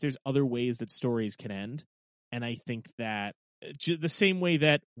recognize there's other ways that stories can end, and I think that the same way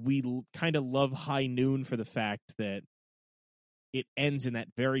that we kind of love High Noon for the fact that it ends in that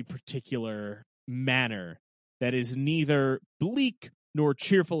very particular manner that is neither bleak nor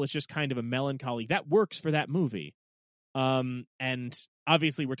cheerful. It's just kind of a melancholy that works for that movie. And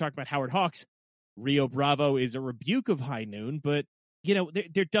obviously, we're talking about Howard Hawks. Rio Bravo is a rebuke of High Noon, but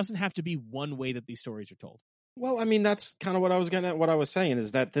there doesn't have to be one way that these stories are told. Well, I mean, that's kind of what I was what I was saying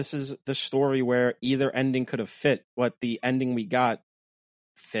is that this is the story where either ending could have fit. What the ending we got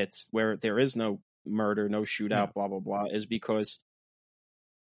fits, where there is no murder, no shootout, blah, blah, blah, is because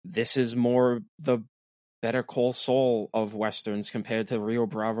this is more the Better Call Saul of Westerns compared to Rio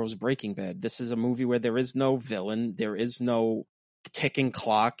Bravo's Breaking Bad. This is a movie where there is no villain, there is no ticking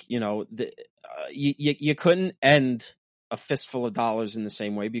clock. You couldn't end A Fistful of Dollars in the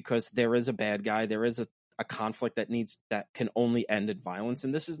same way because there is a bad guy, there is a conflict that can only end in violence,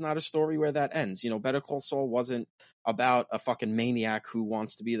 and this is not a story where that ends. Better Call Saul wasn't about a fucking maniac who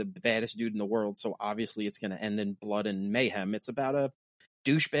wants to be the baddest dude in the world, so obviously it's going to end in blood and mayhem. It's about a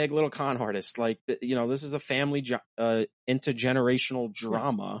douchebag little con artist. This is a family intergenerational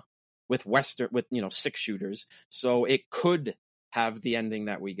drama with 6 shooters, so it could have the ending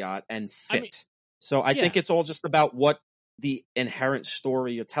that we got and fit. I think it's all just about what the inherent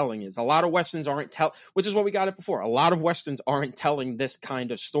story you're telling is. A lot of Westerns which is what we got it before. A lot of Westerns aren't telling this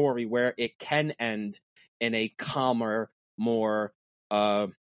kind of story where it can end in a calmer, more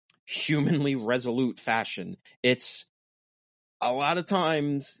humanly resolute fashion. It's a lot of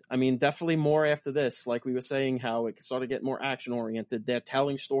times, I mean, definitely more after this, like we were saying, how it started to get more action oriented. They're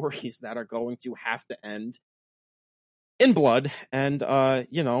telling stories that are going to have to end in blood. And,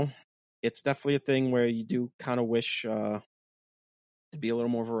 it's definitely a thing where you do kind of wish to be a little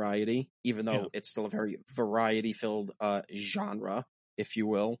more variety, even though it's still a very variety-filled genre, if you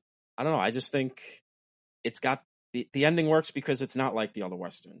will. I don't know. I just think it's got the ending works because it's not like the other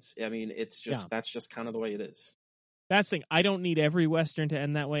Westerns. I mean, it's just that's just kind of the way it is. That's the thing. I don't need every Western to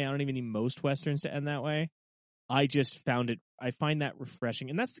end that way. I don't even need most Westerns to end that way. I just I find that refreshing.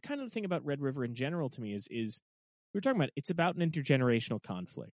 And that's the kind of thing about Red River in general to me is we were talking about, it's about an intergenerational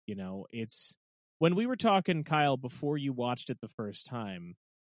conflict. It's when we were talking, Kyle, before you watched it the first time,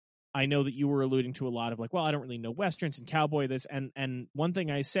 I know that you were alluding to a lot of I don't really know Westerns and cowboy this. And one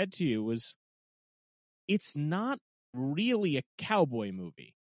thing I said to you was, it's not really a cowboy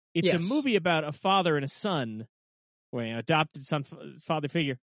movie. It's a movie about a father and a son, or an adopted son, father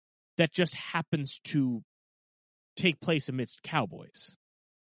figure, that just happens to take place amidst cowboys.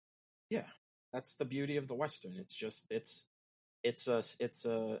 Yeah, that's the beauty of the Western. It's just it's a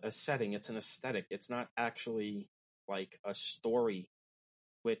setting. It's an aesthetic. It's not actually like a story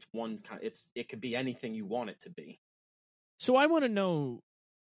with one kind. It could be anything you want it to be. So I want to know,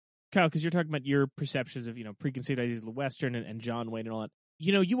 Kyle, because you're talking about your perceptions of preconceived ideas of the Western and John Wayne and all that.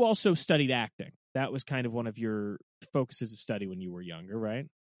 You also studied acting. That was kind of one of your focuses of study when you were younger, right?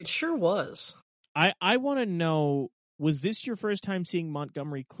 It sure was. I want to know, was this your first time seeing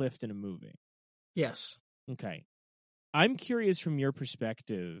Montgomery Clift in a movie? Yes. Okay. I'm curious from your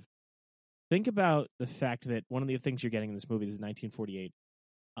perspective. Think about the fact that one of the things you're getting in this movie is 1948.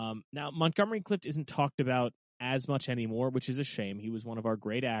 Now, Montgomery Clift isn't talked about as much anymore, which is a shame. He was one of our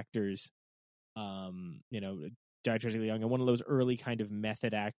great actors. Died tragically young, and one of those early kind of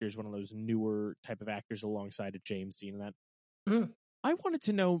method actors, one of those newer type of actors alongside of James Dean and that. I wanted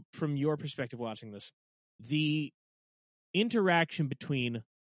to know from your perspective watching this, the interaction between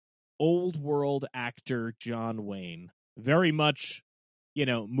old world actor John Wayne, very much,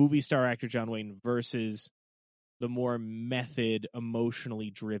 movie star actor John Wayne, versus the more method, emotionally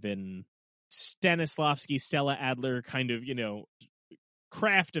driven Stanislavski, Stella Adler kind of,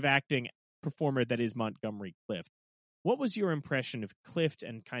 craft of acting performer that is Montgomery Clift. What was your impression of Clift,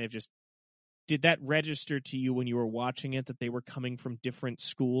 and kind of just, did that register to you when you were watching it that they were coming from different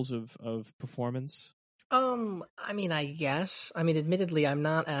schools of performance? I mean, I guess. I mean, admittedly, I'm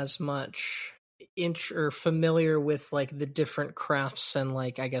not as much or familiar with like the different crafts and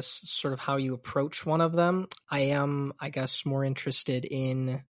like I guess sort of how you approach one of them. I am, I guess, more interested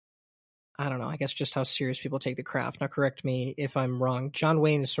in I don't know, I guess just how serious people take the craft. Now, correct me if I'm wrong. John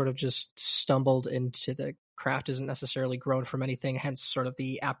Wayne has sort of just stumbled into the craft, isn't necessarily grown from anything, hence sort of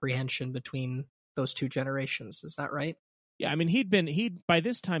the apprehension between those two generations. Is that right? Yeah, I mean, by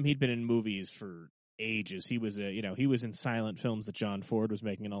this time he'd been in movies for ages. He was he was in silent films that John Ford was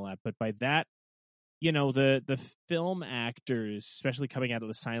making and all that. But by that, the film actors, especially coming out of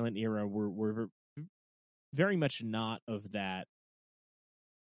the silent era, were very much not of that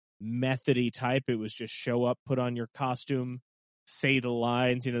methody type. It was just show up, put on your costume, say the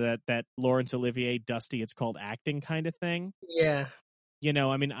lines, that Laurence Olivier Dusty, it's called acting kind of thing. Yeah.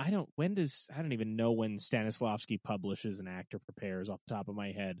 I mean, I don't even know when Stanislavski publishes an actor prepares off the top of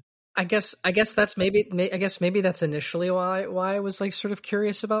my head. I guess that's maybe that's initially why I was like sort of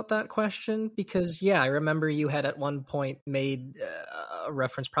curious about that question, because I remember you had at one point made a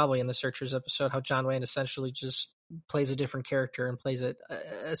reference probably in the Searchers episode how John Wayne essentially just plays a different character and plays it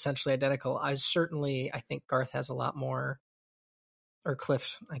essentially identical. I think Garth has a lot more, or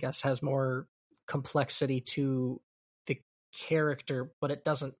Cliff I guess has more complexity to the character, but it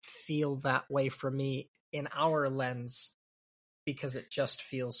doesn't feel that way for me in our lens, because it just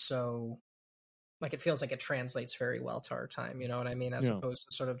feels so like it feels like it translates very well to our time, you know what I mean? As opposed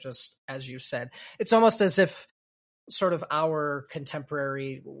to sort of just, as you said, it's almost as if sort of our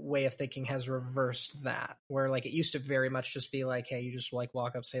contemporary way of thinking has reversed that, where like it used to very much just be like, hey, you just like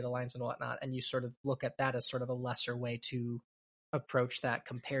walk up, say the lines and whatnot, and you sort of look at that as sort of a lesser way to approach that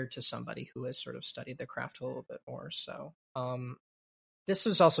compared to somebody who has sort of studied the craft a little bit more. So this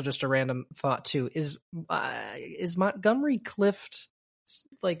is also just a random thought too. Is Montgomery Clift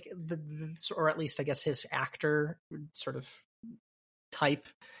like or at least I guess his actor sort of type?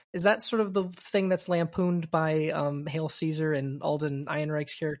 Is that sort of the thing that's lampooned by Hail Caesar and Alden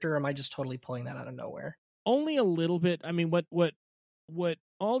Ehrenreich's character? Or am I just totally pulling that out of nowhere? Only a little bit. I mean, what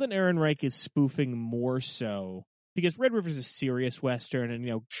Alden Ehrenreich is spoofing more so, because Red River's a serious Western,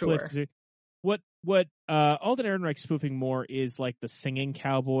 and sure. Clift, what Alden Ehrenreich's spoofing more is like the singing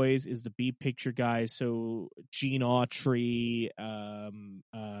cowboys, is the beat picture guys. So Gene Autry,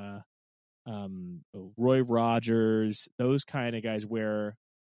 Roy Rogers, those kind of guys, where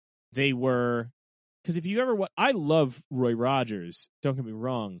they were. Because if you ever I love Roy Rogers, don't get me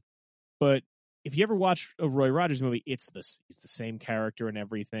wrong, but if you ever watch a Roy Rogers movie, he's the same character and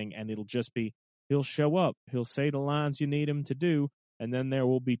everything, and it'll just be, he'll show up, he'll say the lines you need him to do, and then there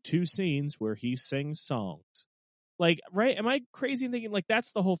will be 2 scenes where he sings songs. Like, right? Am I crazy in thinking like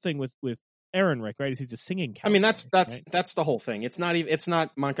that's the whole thing with Ehrenreich, right? Is he's a singing cowboy? I mean, that's right? the whole thing. It's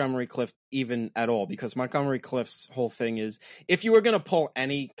not Montgomery Clift even at all, because Montgomery Clift's whole thing is, if you were going to pull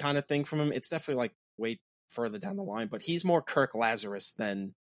any kind of thing from him, it's definitely like way further down the line. But he's more Kirk Lazarus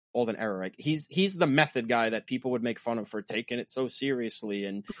than Alden Ehrenreich. He's the method guy that people would make fun of for taking it so seriously.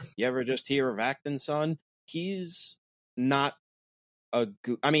 And you ever just hear of acting, son? He's not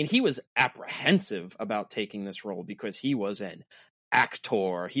I mean, he was apprehensive about taking this role because he was an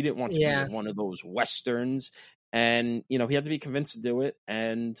actor. He didn't want to be in one of those Westerns. And, he had to be convinced to do it.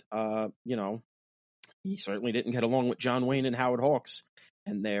 And, he certainly didn't get along with John Wayne and Howard Hawks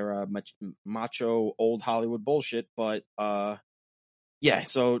and their macho old Hollywood bullshit. But, so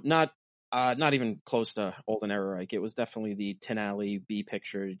not even close to Alden Ehrenreich. It was definitely the Tin Alley B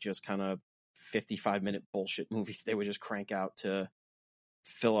picture, just kind of 55-minute bullshit movies they would just crank out to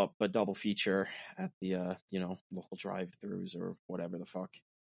fill up a double feature at the local drive-throughs or whatever the fuck.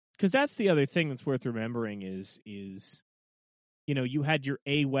 Because that's the other thing that's worth remembering is you had your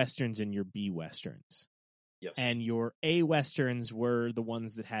A Westerns and your B Westerns. Yes. And your A Westerns were the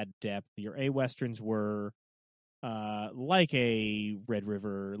ones that had depth. Your A Westerns were like a Red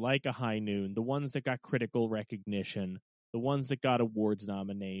River, like a High Noon, the ones that got critical recognition, the ones that got awards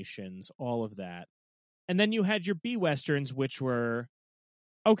nominations, all of that. And then you had your B Westerns, which were,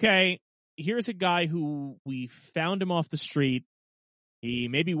 okay, here's a guy who we found him off the street. He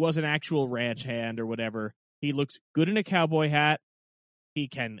maybe was an actual ranch hand or whatever. He looks good in a cowboy hat. He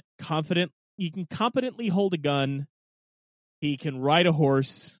can competently hold a gun. He can ride a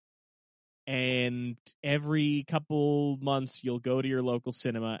horse. And every couple months, you'll go to your local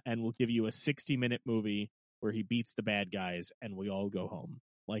cinema and we'll give you a 60-minute movie where he beats the bad guys and we all go home.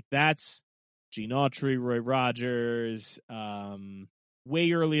 Like, that's Gene Autry, Roy Rogers,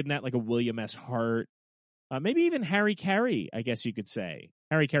 way earlier than that, like a William S. Hart, maybe even Harry Carey, I guess you could say.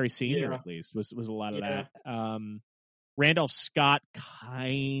 Harry Carey Sr., at least, was a lot of that. Randolph Scott,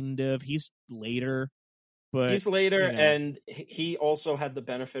 kind of. He's later. But he's later, you know. and he also had the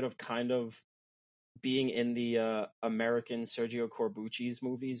benefit of kind of being in the American Sergio Corbucci's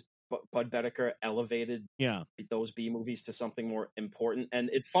movies. Bud Bedecker elevated those B movies to something more important. And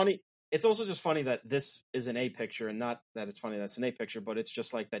it's funny. It's also just funny that this is an A picture, and not that it's funny that's an A picture, but it's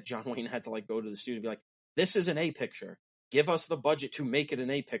just like that John Wayne had to like go to the studio and be like, this is an A picture. Give us the budget to make it an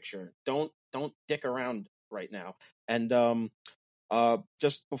A picture. Don't dick around right now. And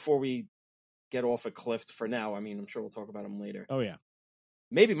just before we get off a cliff for now, I mean, I'm sure we'll talk about him later. Oh, yeah.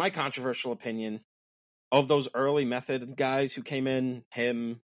 Maybe my controversial opinion of those early Method guys who came in,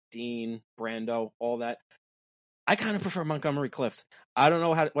 him, Dean, Brando, all that, I kind of prefer Montgomery Clift. I don't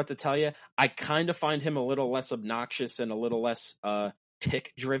know what to tell you. I kind of find him a little less obnoxious and a little less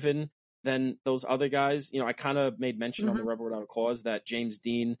tick-driven than those other guys. You know, I kind of made mention on the Rebel Without a Cause that James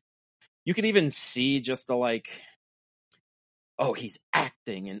Dean, you can even see just the like, oh, he's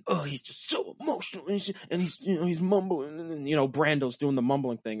acting, and oh, he's just so emotional, and he's mumbling, and Brando's doing the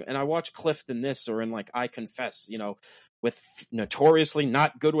mumbling thing. And I watch Clift in this, or in like I Confess, with notoriously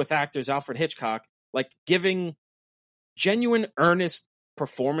not good with actors Alfred Hitchcock, like giving genuine, earnest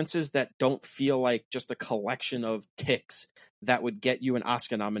performances that don't feel like just a collection of ticks that would get you an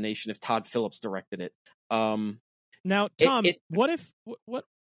Oscar nomination if Todd Phillips directed it. Now, Tom, what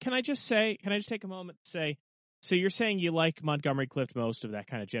can I just say? Can I just take a moment to say? So you're saying you like Montgomery Clift most of that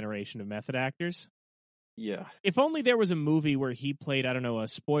kind of generation of method actors? Yeah. If only there was a movie where he played, I don't know, a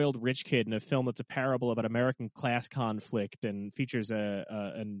spoiled rich kid in a film that's a parable about American class conflict and features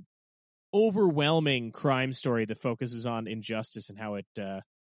an overwhelming crime story that focuses on injustice and how it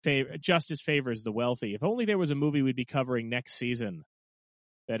justice favors the wealthy. If only there was a movie we'd be covering next season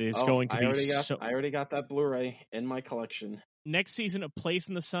that is going to be I already got that Blu-ray in my collection. Next season, A Place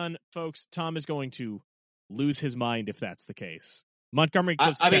in the Sun, folks, Tom is going to lose his mind if that's the case. Montgomery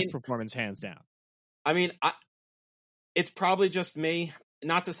Clift's best performance, hands down. I mean, it's probably just me.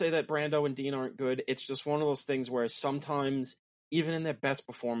 Not to say that Brando and Dean aren't good. It's just one of those things where sometimes, even in their best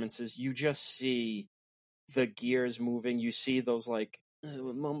performances, you just see the gears moving. You see those like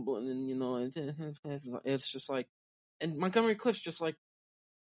mumbling, and it's just like, and Montgomery Clift's just like,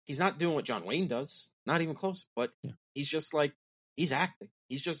 he's not doing what John Wayne does, not even close. But he's just like, he's acting.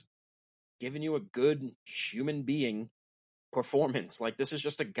 He's just giving you a good human being performance. Like, this is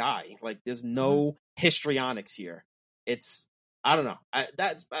just a guy. Like, there's no histrionics here. It's, I don't know.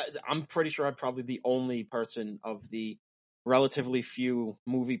 I'm pretty sure I'm probably the only person of the relatively few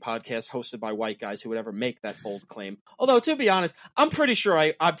movie podcasts hosted by white guys who would ever make that bold claim. Although, to be honest, I'm pretty sure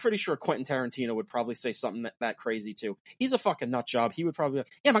Quentin Tarantino would probably say something that crazy too. He's a fucking nut job. He would probably be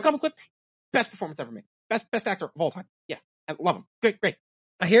like, yeah, Montgomery Clift, best performance ever made. Best actor of all time. Yeah. I love him. Great.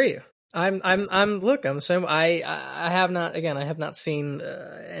 I hear you. I have not seen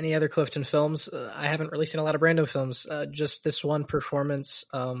any other Clifton films. I haven't really seen a lot of Brando films. Just this one performance.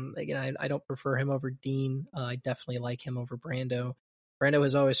 Again, I don't prefer him over Dean. I definitely like him over Brando. Brando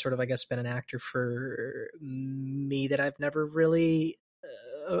has always sort of, I guess, been an actor for me that I've never really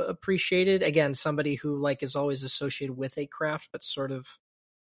appreciated. Again, somebody who like is always associated with a craft, but sort of,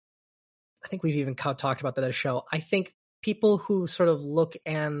 I think we've even talked about that at a show. I think people who sort of look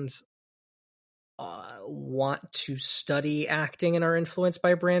and want to study acting and are influenced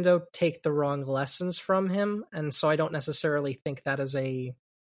by Brando take the wrong lessons from him. And so I don't necessarily think that is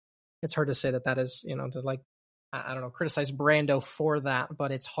it's hard to say that is, to like, I don't know, criticize Brando for that,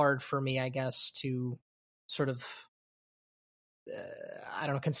 but it's hard for me, I guess, to sort of, I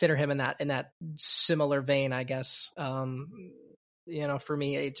don't know, consider him in that similar vein, I guess. For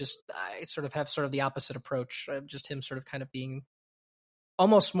me, I sort of have the opposite approach. Just him sort of kind of being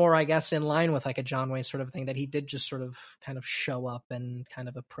almost more, I guess, in line with like a John Wayne sort of thing, that he did just sort of kind of show up and kind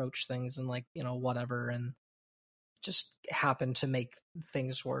of approach things and like, whatever, and just happen to make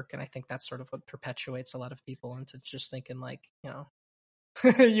things work. And I think that's sort of what perpetuates a lot of people into just thinking like,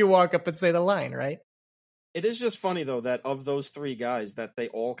 you walk up and say the line, right? It is just funny though that of those three guys that they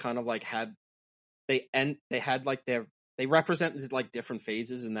all kind of like they represented like different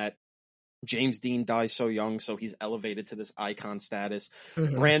phases, in that James Dean dies so young, so he's elevated to this icon status.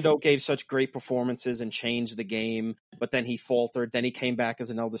 Brando gave such great performances and changed the game, but then he faltered. Then he came back as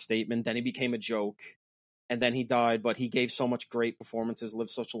an elder statesman. Then he became a joke, and then he died. But he gave so much great performances,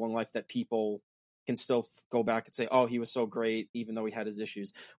 lived such a long life, that people can still go back and say, "Oh, he was so great," even though he had his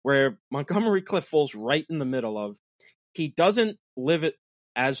issues. Where Montgomery Clift falls right in the middle of, he doesn't live it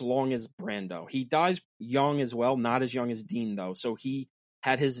as long as Brando. He dies young as well, not as young as Dean though. So he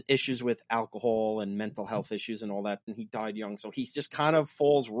had his issues with alcohol and mental health issues and all that, and he died young. So he just kind of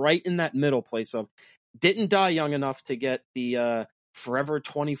falls right in that middle place of, didn't die young enough to get the Forever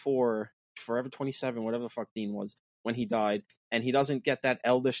 24 Forever 27, whatever the fuck Dean was when he died, and he doesn't get that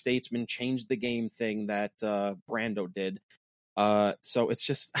elder statesman change the game thing that Brando did. So it's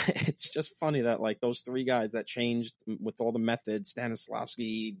just it's just funny that like those three guys that changed with all the methods,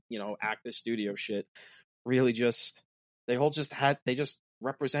 Stanislavski, actor studio shit, really just they just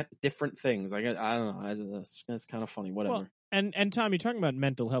represent different things. Like I don't know, it's kind of funny. Whatever. Well, and Tom, you're talking about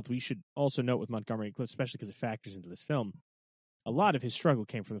mental health. We should also note with Montgomery Clift, especially because it factors into this film, a lot of his struggle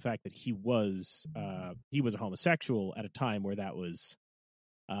came from the fact that he was a homosexual at a time where that was,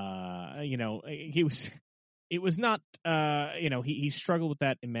 he was. It was not, he struggled with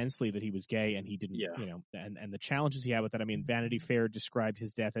that immensely, that he was gay and he didn't, and the challenges he had with that. I mean, Vanity Fair described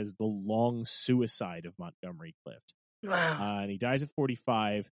his death as the long suicide of Montgomery Clift. Wow. And he dies at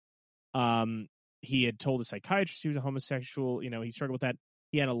 45. He had told a psychiatrist he was a homosexual. He struggled with that.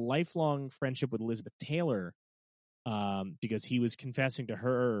 He had a lifelong friendship with Elizabeth Taylor because he was confessing to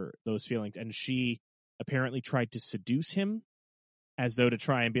her those feelings. And she apparently tried to seduce him, as though to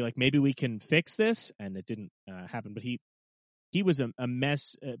try and be like, maybe we can fix this, and it didn't happen. But he was a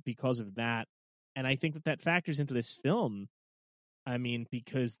mess because of that, and I think that factors into this film. I mean,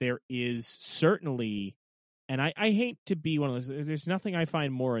 because there is certainly, and I hate to be one of those. There's nothing I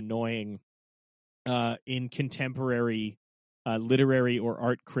find more annoying in contemporary literary or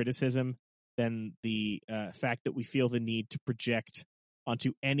art criticism than the fact that we feel the need to project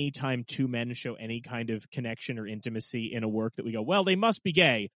onto any time two men show any kind of connection or intimacy in a work that we go, well, they must be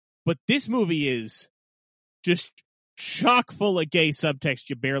gay. But this movie is just chock full of gay subtext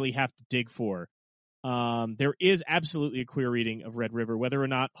you barely have to dig for. There is absolutely a queer reading of Red River, whether or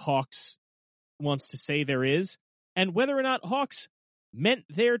not Hawks wants to say there is, and whether or not Hawks meant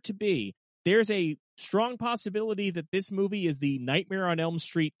there to be. There's a strong possibility that this movie is the Nightmare on Elm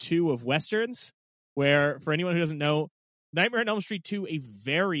Street 2 of Westerns, where, for anyone who doesn't know, Nightmare on Elm Street 2, a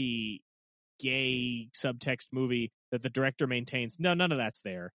very gay subtext movie that the director maintains. No, none of that's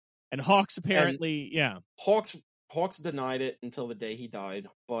there. And Hawks apparently, Hawks denied it until the day he died,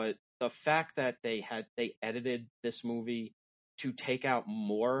 but the fact that they edited this movie to take out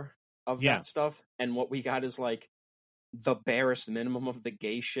more of that stuff, and what we got is like the barest minimum of the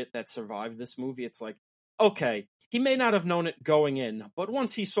gay shit that survived this movie. It's like, okay, he may not have known it going in, but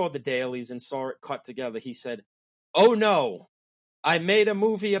once he saw the dailies and saw it cut together, he said, oh no, I made a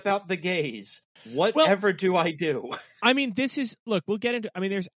movie about the gays. Whatever do I do? I mean, we'll get into,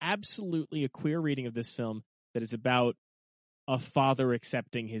 there's absolutely a queer reading of this film that is about a father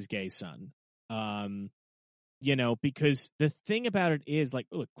accepting his gay son. Because the thing about it is, like,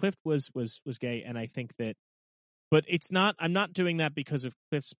 look, Clift was gay, and I think that, but I'm not doing that because of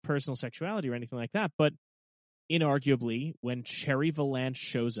Clift's personal sexuality or anything like that, but inarguably, when Cherry Valance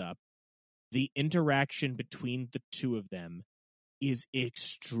shows up, the interaction between the two of them is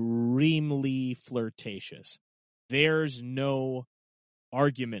extremely flirtatious. There's no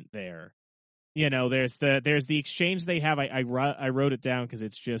argument there. There's the exchange they have. I wrote it down because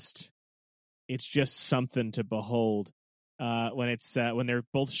it's just something to behold. When they're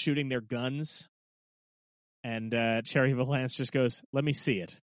both shooting their guns, and Cherry Valance just goes, "Let me see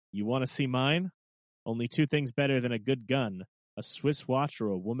it. You want to see mine? Only two things better than a good gun: a Swiss watch or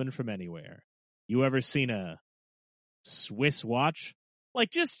a woman from anywhere. You ever seen a Swiss watch?" Like,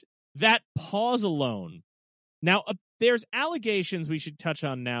 just that pause alone. Now, there's allegations we should touch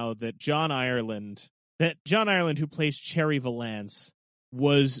on now that John Ireland, who plays Cherry Valance,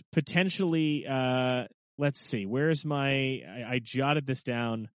 was potentially, let's see, I jotted this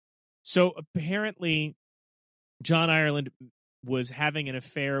down. So apparently John Ireland was having an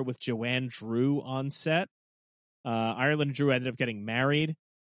affair with Joanne Drew on set. Ireland and Drew ended up getting married,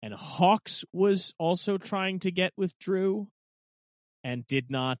 and Hawks was also trying to get with Drew and did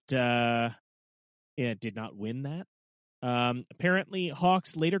not win that. Apparently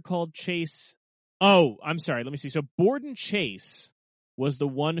Hawks later called Chase. Oh, I'm sorry. Let me see. So Borden Chase was the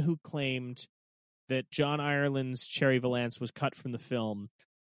one who claimed that John Ireland's Cherry Valance was cut from the film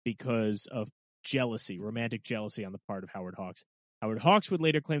because of jealousy, romantic jealousy on the part of Howard Hawks. Howard Hawks would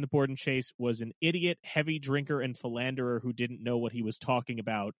later claim that Borden Chase was an idiot, heavy drinker, and philanderer who didn't know what he was talking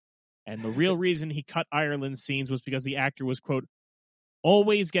about. And the real reason he cut Ireland's scenes was because the actor was, quote,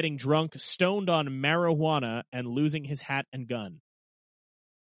 always getting drunk, stoned on marijuana, and losing his hat and gun.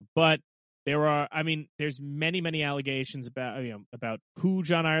 But there's many, many allegations about who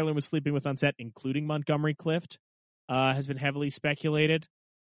John Ireland was sleeping with on set, including Montgomery Clift, has been heavily speculated.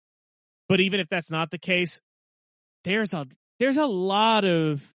 But even if that's not the case, there's a lot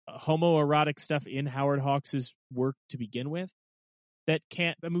of homoerotic stuff in Howard Hawks' work to begin with. that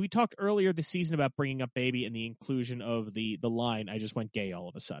can't. I mean, we talked earlier this season about bringing up baby and the inclusion of the line. I just went gay all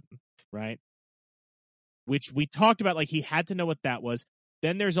of a sudden, right? Which we talked about, like he had to know what that was.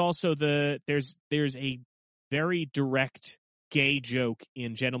 Then there's also there's a very direct gay joke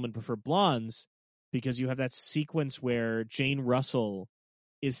in Gentlemen Prefer Blondes, because you have that sequence where Jane Russell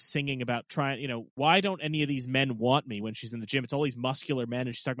is singing about why don't any of these men want me, when she's in the gym. It's all these muscular men,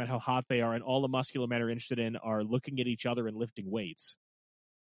 and she's talking about how hot they are, and all the muscular men are interested in are looking at each other and lifting weights.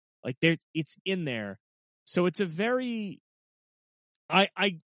 Like it's in there. So it's a very,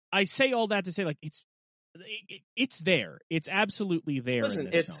 I say all that to say, like, it's there. It's absolutely there. Listen,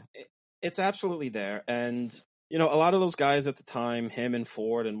 in this film. It's absolutely there, and a lot of those guys at the time, him and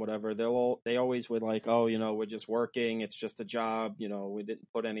Ford and whatever, they always were like, oh, we're just working. It's just a job. We didn't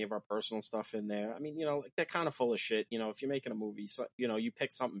put any of our personal stuff in there. I mean, like, they're kind of full of shit. If you're making a movie, so, you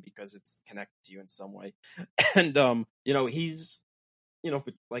pick something because it's connected to you in some way, and he's.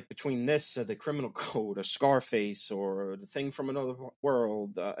 Like between this, the Criminal Code, or Scarface, or The Thing from Another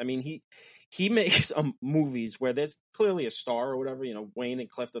World. I mean, he makes movies where there's clearly a star or whatever. Wayne and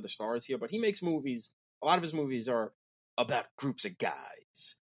Clift are the stars here, but he makes movies. A lot of his movies are about groups of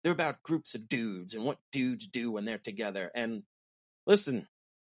guys. They're about groups of dudes and what dudes do when they're together. And listen,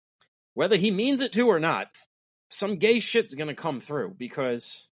 whether he means it to or not, some gay shit's gonna come through,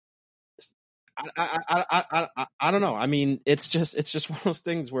 because I don't know. I mean, it's just one of those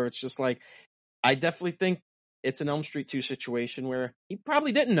things where it's just like, I definitely think it's an Elm Street 2 situation where he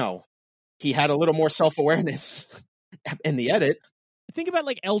probably didn't know. He had a little more self-awareness in the edit. Think about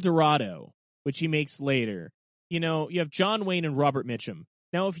like El Dorado, which he makes later. You have John Wayne and Robert Mitchum.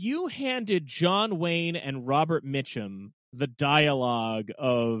 Now, if you handed John Wayne and Robert Mitchum the dialogue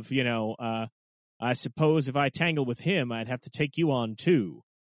of, I suppose if I tangle with him, I'd have to take you on too.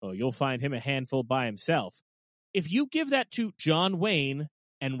 Oh, you'll find him a handful by himself. If you give that to John Wayne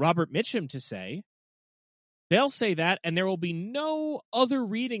and Robert Mitchum to say, they'll say that, and there will be no other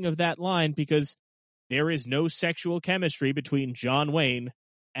reading of that line, because there is no sexual chemistry between John Wayne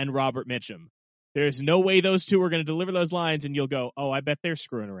and Robert Mitchum. There's no way those two are going to deliver those lines, and you'll go, oh, I bet they're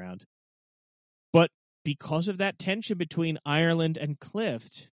screwing around. But because of that tension between Ireland and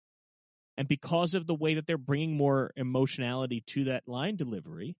Clift, and because of the way that they're bringing more emotionality to that line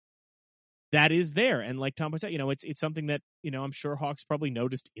delivery, that is there. And like Tom points out, it's something that, I'm sure Hawks probably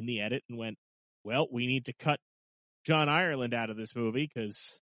noticed in the edit and went, well, we need to cut John Ireland out of this movie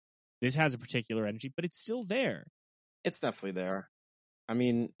because this has a particular energy, but it's still there. It's definitely there. I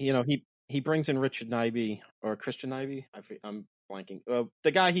mean, he brings in Richard Nyby, or Christian Nyby. I'm blanking.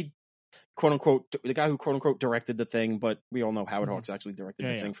 The guy who quote unquote directed The Thing, but we all know Howard Hawks actually directed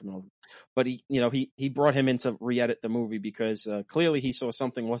The Thing from. But he brought him in to re-edit the movie because clearly he saw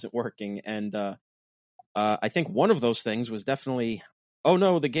something wasn't working, and I think one of those things was definitely, oh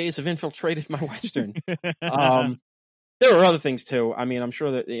no, the gays have infiltrated my Western. There were other things too. I mean, I'm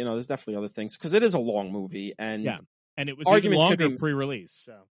sure that there's definitely other things, because it is a long movie, and it was even longer pre-release.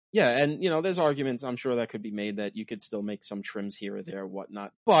 So yeah, and there's arguments I'm sure that could be made that you could still make some trims here or there,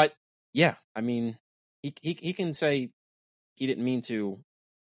 whatnot. But yeah, I mean, he can say he didn't mean to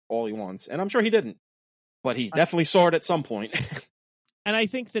all he wants, and I'm sure he didn't, but he definitely saw it at some point. And I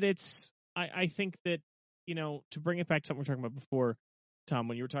think that I think that, to bring it back to something we were talking about before, Tom,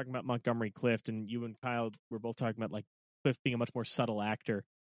 when you were talking about Montgomery Clift, and you and Kyle were both talking about like Clift being a much more subtle actor,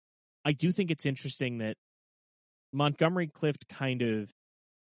 I do think it's interesting that Montgomery Clift kind of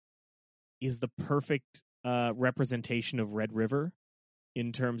is the perfect representation of Red River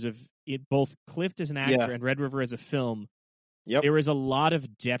in terms of it. Both Clift as an actor and Red River as a film. Yep. There is a lot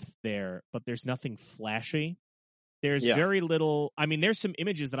of depth there, but there's nothing flashy. There's very little. I mean, there's some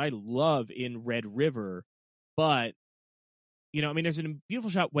images that I love in Red River, but there's a beautiful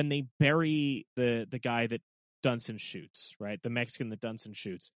shot when they bury the guy that Dunson shoots, right? The Mexican that Dunson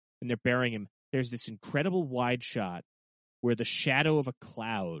shoots, and they're burying him. There's this incredible wide shot where the shadow of a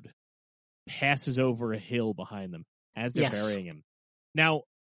cloud passes over a hill behind them as they're burying him. Now,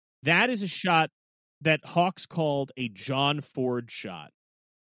 that is a shot that Hawks called a John Ford shot.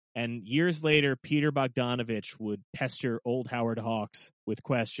 And years later, Peter Bogdanovich would pester old Howard Hawks with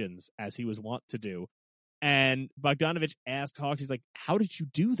questions, as he was wont to do. And Bogdanovich asked Hawks, he's like, how did you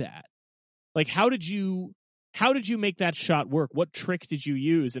do that? Like, how did you make that shot work? What trick did you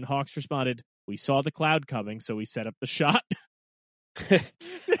use? And Hawks responded, we saw the cloud coming, so we set up the shot.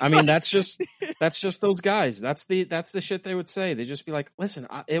 I mean, that's just those guys. That's the shit they would say. They'd just be like, listen,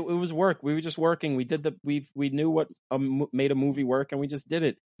 it was work. We were just working. We knew what made a movie work, and we just did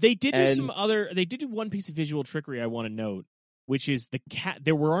it. They did do one piece of visual trickery I want to note, which is the cat.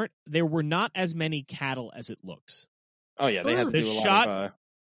 There were not as many cattle as it looks. Oh yeah, they had to The do a shot- lot of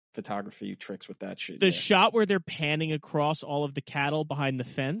photography tricks with that shit. The yeah. shot where they're panning across all of the cattle behind the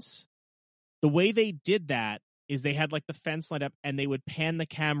fence, the way they did that is they had like the fence lined up and they would pan the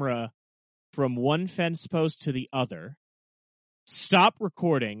camera from one fence post to the other, stop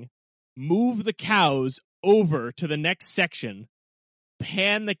recording, move the cows over to the next section,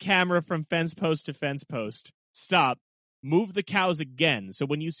 pan the camera from fence post to fence post, stop, move the cows again. So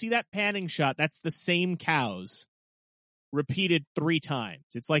when you see that panning shot, that's the same cows repeated 3 times.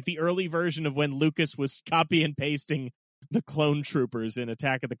 It's like the early version of when Lucas was copy and pasting the clone troopers in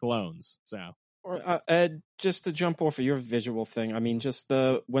Attack of the Clones. So, Or, Ed, just to jump off of your visual thing, I mean, just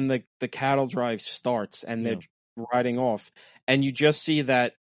when the cattle drive starts and they're riding off, and you just see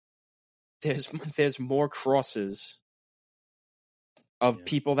that there's more crosses of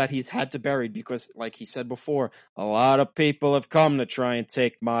people that he's had to bury because, like he said before, a lot of people have come to try and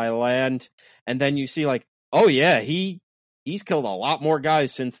take my land, and then you see like, oh yeah, he's killed a lot more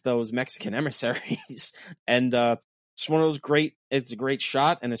guys since those Mexican emissaries, and it's one of those it's a great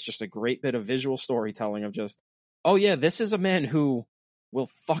shot, and it's just a great bit of visual storytelling of just, oh yeah, this is a man who will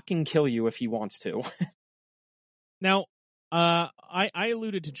fucking kill you if he wants to. now, I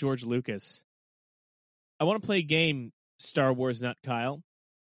alluded to George Lucas. I want to play a game, Star Wars Nut Kyle.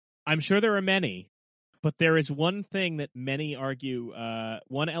 I'm sure there are many, but there is one thing that many argue,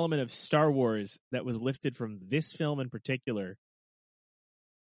 one element of Star Wars that was lifted from this film in particular.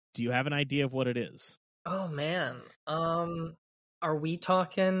 Do you have an idea of what it is? Oh man. Are we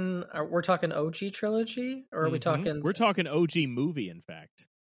talking? We're talking OG trilogy, or are we talking? We're talking OG movie, in fact.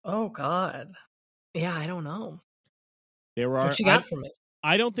 Oh God. Yeah, I don't know. There are. What you got for me?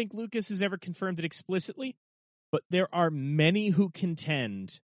 I don't think Lucas has ever confirmed it explicitly, but there are many who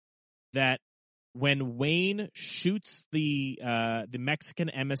contend that when Wayne shoots the Mexican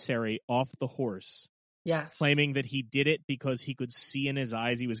emissary off the horse, Yes, claiming that he did it because he could see in his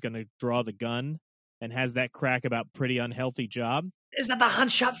eyes he was going to draw the gun, and has that crack about pretty unhealthy job. Is that the Han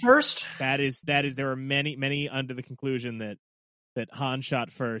shot first? That is. There are many under the conclusion that Han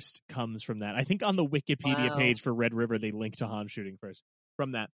shot first comes from that. I think on the Wikipedia page for Red River they link to Han shooting first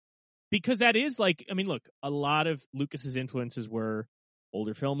from that. Because that is like, I mean, look, a lot of Lucas's influences were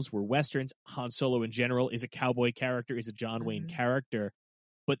older films, were Westerns. Han Solo in general is a cowboy character, is a John Wayne character.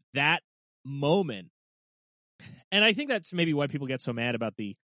 But that moment, and I think that's maybe why people get so mad about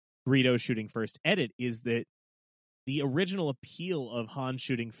the Greedo shooting first edit, is that the original appeal of Han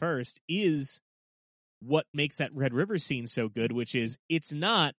shooting first is what makes that Red River scene so good, which is it's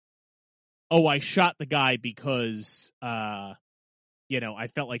not, oh, I shot the guy because, I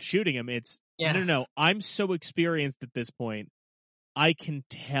felt like shooting him. It's, no, I'm so experienced at this point, I can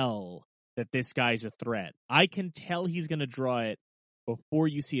tell that this guy's a threat. I can tell he's going to draw it before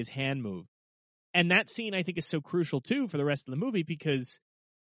you see his hand move. And that scene, I think, is so crucial, too, for the rest of the movie, because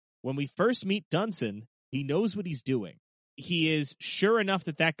when we first meet Dunson, he knows what he's doing. He is sure enough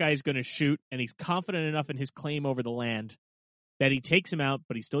that guy's going to shoot, and he's confident enough in his claim over the land that he takes him out,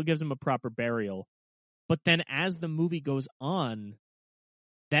 but he still gives him a proper burial. But then as the movie goes on,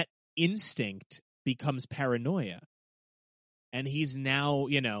 that instinct becomes paranoia. And he's now,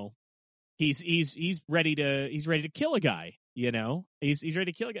 he's ready to kill a guy, He's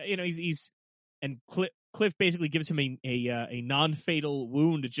ready to kill a guy, and Cliff basically gives him a non-fatal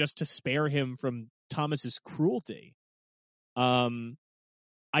wound just to spare him from Thomas's cruelty.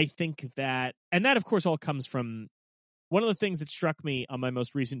 I think that, and that of course all comes from one of the things that struck me on my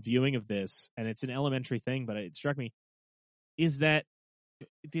most recent viewing of this, and it's an elementary thing, but it struck me, is that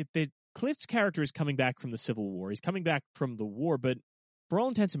the Cliff's character is coming back from the Civil War. He's coming back from the war, but for all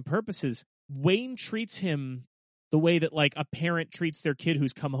intents and purposes, Wayne treats him the way that like a parent treats their kid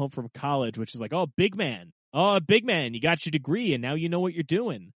who's come home from college, which is like, oh, big man, you got your degree and now you know what you're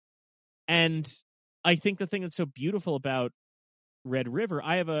doing. And I think the thing that's so beautiful about Red River,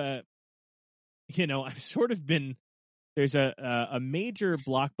 I have I've sort of been, there's a major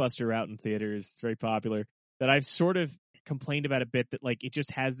blockbuster out in theaters, it's very popular, that I've sort of complained about a bit, that like it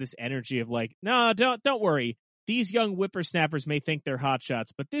just has this energy of like, no, don't worry, these young whippersnappers may think they're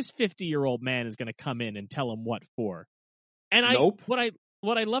hotshots, but this 50-year-old man is going to come in and tell them what for. And what I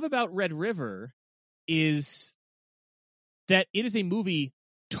love about Red River is that it is a movie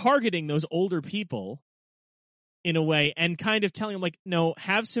targeting those older people in a way and kind of telling them like, no,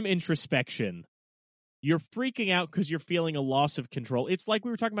 have some introspection. You're freaking out because you're feeling a loss of control. It's like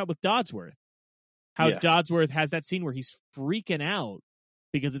we were talking about with Dodsworth. How Dodsworth has that scene where he's freaking out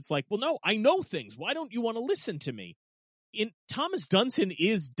because it's like, well, no, I know things. Why don't you want to listen to me? Thomas Dunson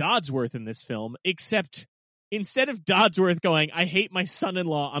is Dodsworth in this film, except instead of Dodsworth going, I hate my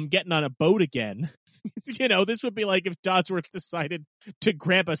son-in-law, I'm getting on a boat again. This would be like if Dodsworth decided to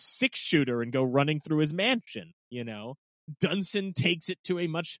grab a 6-shooter and go running through his mansion. Dunson takes it to a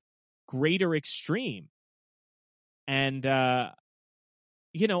much greater extreme. And, I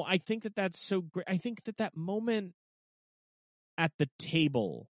think that that's so great. I think that moment at the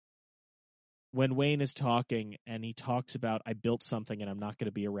table when Wayne is talking and he talks about, I built something and I'm not going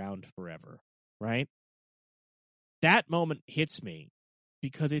to be around forever, right? That moment hits me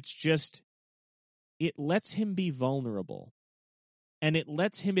because it lets him be vulnerable and it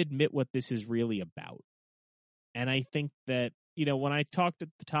lets him admit what this is really about. And I think that, when I talked at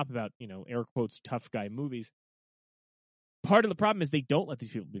the top about, air quotes, tough guy movies, part of the problem is they don't let these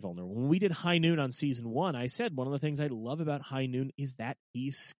people be vulnerable. When we did High Noon on season 1, I said one of the things I love about High Noon is that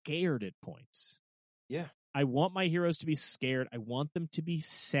he's scared at points. Yeah. I want my heroes to be scared. I want them to be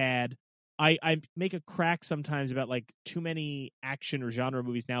sad. I make a crack sometimes about like too many action or genre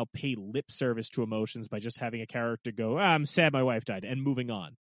movies now pay lip service to emotions by just having a character go, I'm sad my wife died, and moving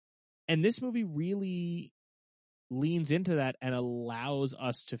on. And this movie really leans into that and allows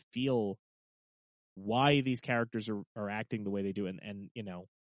us to feel why these characters are acting the way they do, and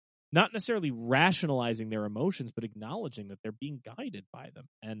not necessarily rationalizing their emotions, but acknowledging that they're being guided by them,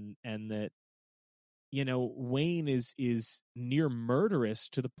 and that Wayne is near murderous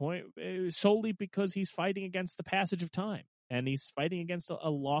to the point solely because he's fighting against the passage of time and he's fighting against a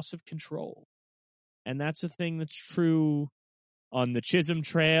loss of control, and that's a thing that's true on the Chisholm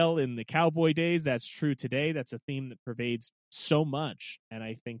Trail in the cowboy days. That's true today. That's a theme that pervades so much, and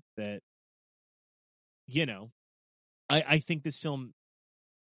I think that. I think this film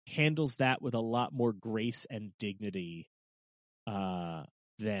handles that with a lot more grace and dignity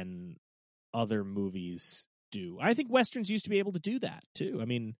than other movies do. I think Westerns used to be able to do that, too. I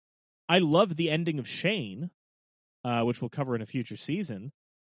mean, I love the ending of Shane, which we'll cover in a future season.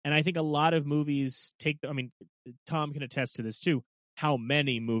 And I think a lot of movies Tom can attest to this, too, how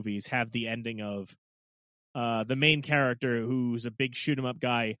many movies have the ending of the main character who's a big shoot-'em-up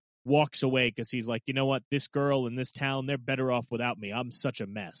guy walks away because he's like, you know what, this girl in this town, they're better off without me. I'm such a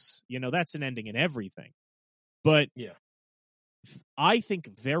mess. That's an ending in everything. But yeah, I think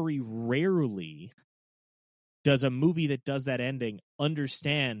very rarely does a movie that does that ending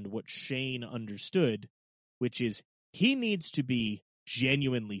understand what Shane understood, which is he needs to be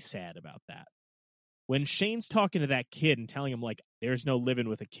genuinely sad about that. When Shane's talking to that kid and telling him, like, there's no living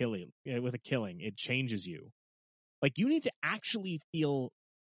with a killing, it changes you. Like, you need to actually feel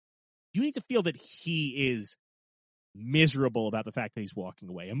that he is miserable about the fact that he's walking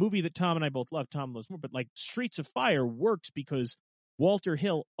away. A movie that Tom and I both love, Tom loves more, but like Streets of Fire works because Walter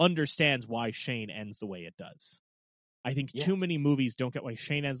Hill understands why Shane ends the way it does. I think too many movies don't get why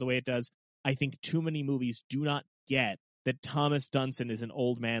Shane ends the way it does. I think too many movies do not get that Thomas Dunson is an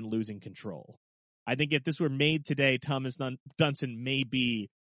old man losing control. I think if this were made today, Thomas Dunson may be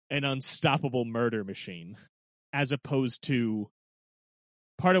an unstoppable murder machine, as opposed to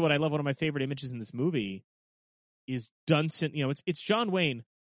part of what I love. One of my favorite images in this movie is Dunson. It's John Wayne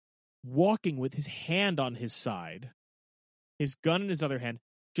walking with his hand on his side, his gun in his other hand,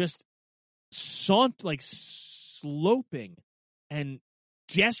 just sloping and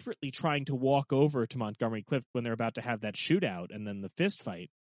desperately trying to walk over to Montgomery Clift when they're about to have that shootout and then the fist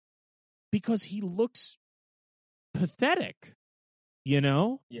fight, because he looks pathetic.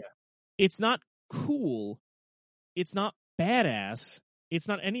 Yeah. It's not cool. It's not badass. It's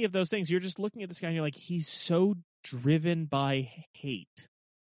not any of those things. You're just looking at this guy and you're like, he's so driven by hate.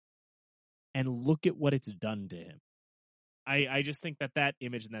 And look at what it's done to him. I just think that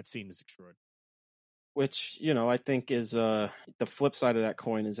image in that scene is extraordinary. Which, I think is the flip side of that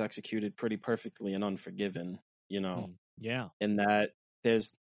coin is executed pretty perfectly in Unforgiven, Yeah. In that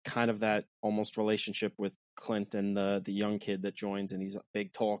there's kind of that almost relationship with Clint and the young kid that joins, and he's a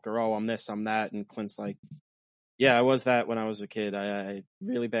big talker. Oh, I'm this, I'm that. And Clint's like, yeah, I was that when I was a kid. I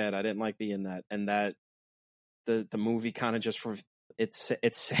really bad. I didn't like being that. And that the movie kind of just, its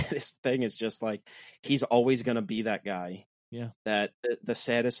saddest thing is just like, he's always going to be that guy. Yeah. That the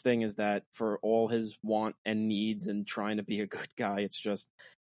saddest thing is that for all his want and needs and trying to be a good guy, it's just,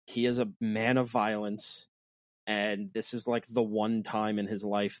 he is a man of violence. And this is like the one time in his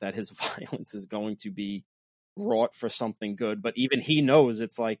life that his violence is going to be wrought for something good. But even he knows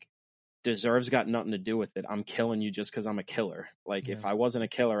it's like, deserve's got nothing to do with it. I'm killing you just because I'm a killer. Like, if I wasn't a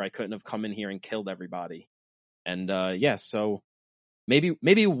killer, I couldn't have come in here and killed everybody. And so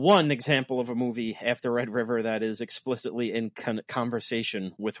maybe one example of a movie after Red River that is explicitly in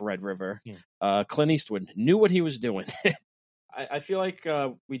conversation with Red River. Yeah. Clint Eastwood knew what he was doing. I feel like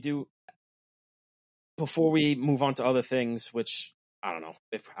we do before we move on to other things, which I don't know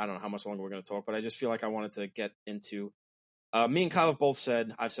how much longer we're going to talk, but I just feel like I wanted to get into. Me and Kyle have both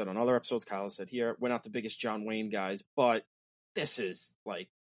said, I've said on other episodes, Kyle has said here, we're not the biggest John Wayne guys, but this is like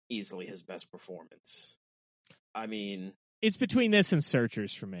easily his best performance. I mean, it's between this and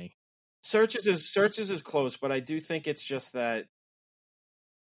Searchers for me. Searchers is close, but I do think it's just that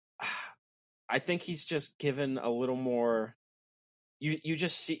I think he's just given a little more. You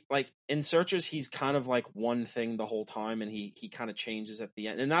just see, like, in Searchers, he's kind of like one thing the whole time, and he kind of changes at the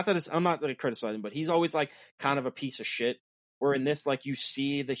end. And not that I'm not going to criticize him, but he's always like kind of a piece of shit. Where in this, like, you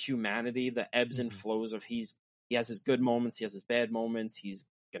see the humanity, the ebbs and flows of he has his good moments, he has his bad moments, he's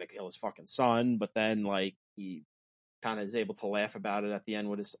gonna kill his fucking son, but then like he kind of is able to laugh about it at the end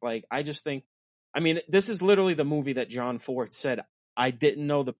with his, like, I just think, I mean, this is literally the movie that John Ford said, I didn't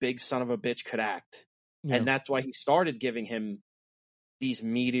know the big son of a bitch could act. Yeah. And that's why he started giving him these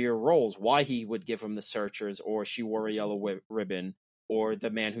meteor roles, why he would give him The Searchers, or She Wore a Yellow Ribbon, or The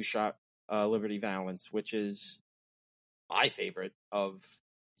Man Who Shot Liberty Valance, which is my favorite of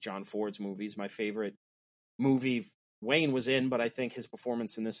John Ford's movies. My favorite movie Wayne was in, but I think his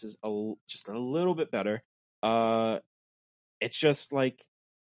performance in this is just a little bit better. It's just like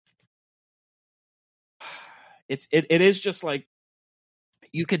it is just like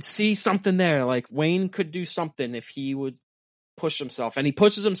you could see something there. Like Wayne could do something if he would push himself, and he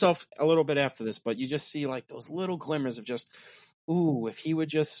pushes himself a little bit after this. But you just see like those little glimmers of just, ooh, if he would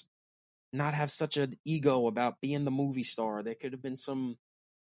just not have such an ego about being the movie star, there could have been some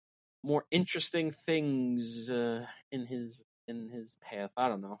more interesting things in his path. I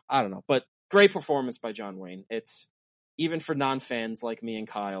don't know. But great performance by John Wayne. It's, even for non-fans like me and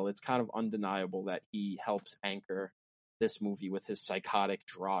Kyle, it's kind of undeniable that he helps anchor this movie with his psychotic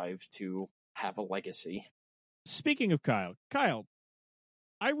drive to have a legacy. Speaking of Kyle,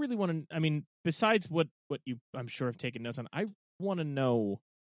 I really want to, I mean, besides what you, I'm sure, have taken notes on, I want to know,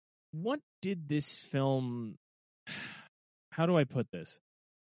 what did this film, how do I put this?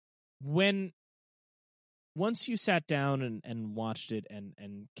 Once you sat down and watched it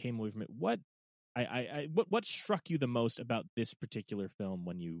and came away from it, what struck you the most about this particular film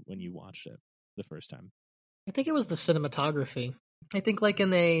when you watched it the first time? I think it was the cinematography. I think, like,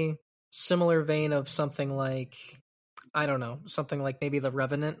 in a similar vein of something like, I don't know, something like maybe The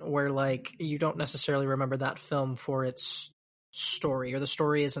Revenant, where like you don't necessarily remember that film for its story, or the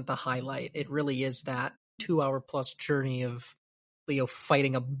story isn't the highlight. It really is that 2-hour plus journey of Leo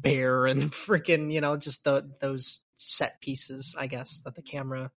fighting a bear and freaking, just those set pieces, I guess, that the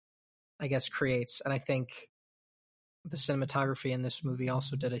camera, I guess, creates. And I think the cinematography in this movie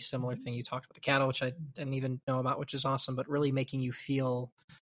also did a similar thing. You talked about the cattle, which I didn't even know about, which is awesome, but really making you feel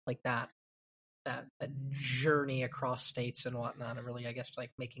like that journey across states and whatnot, and really, I guess,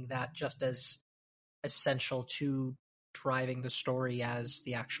 like making that just as essential to driving the story as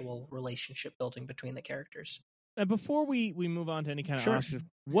the actual relationship building between the characters. And before we move on to any kind of Sure. Oscars,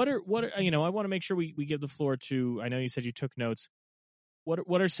 what are I want to make sure we give the floor to, I know you said you took notes.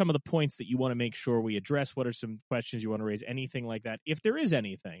 What are some of the points that you want to make sure we address? What are some questions you want to raise? Anything like that, if there is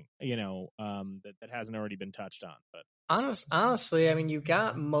anything, that hasn't already been touched on. But honestly, I mean, you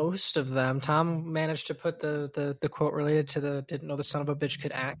got most of them. Tom managed to put the quote related to the "didn't know the son of a bitch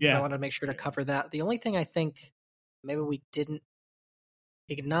could act." Yeah. I wanted to make sure to cover that. The only thing I think maybe we didn't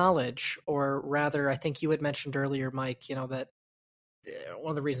acknowledge, or rather, I think you had mentioned earlier, Mike, that one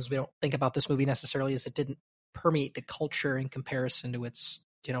of the reasons we don't think about this movie necessarily is it didn't permeate the culture in comparison to its,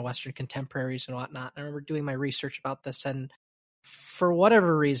 Western contemporaries and whatnot. I remember doing my research about this, and for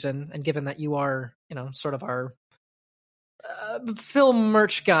whatever reason, and given that you are, sort of our film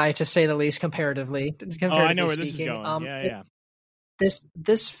merch guy, to say the least, comparatively I know where this speaking, is going. Yeah.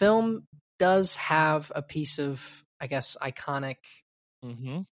 This film does have a piece of, I guess, iconic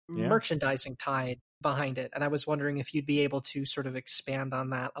merchandising tied behind it, and I was wondering if you'd be able to sort of expand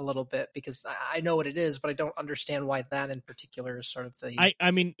on that a little bit, because I know what it is, but I don't understand why that in particular is sort of the. I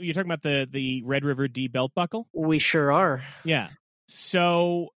mean, you're talking about the Red River D belt buckle? We sure are. Yeah.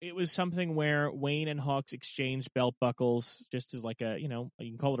 So it was something where Wayne and Hawks exchanged belt buckles, just as like a, you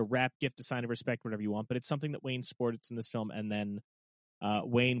can call it a wrap gift, a sign of respect, whatever you want, but it's something that Wayne sported in this film, and then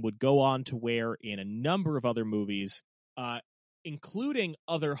Wayne would go on to wear in a number of other movies, including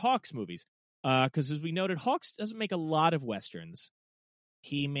other Hawks movies. Because as we noted, Hawks doesn't make a lot of Westerns.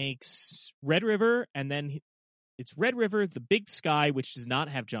 He makes Red River, and then it's Red River, The Big Sky, which does not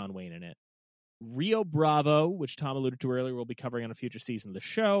have John Wayne in it, Rio Bravo, which Tom alluded to earlier, we'll be covering on a future season of the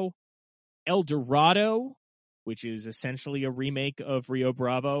show, El Dorado, which is essentially a remake of Rio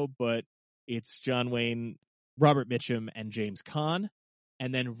Bravo, but it's John Wayne, Robert Mitchum, and James Caan,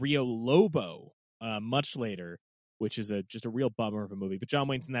 and then Rio Lobo, much later, which is just a real bummer of a movie. But John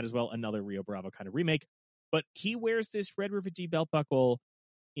Wayne's in that as well, another Rio Bravo kind of remake. But he wears this Red River D belt buckle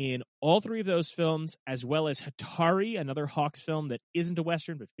in all three of those films, as well as Hatari, another Hawks film that isn't a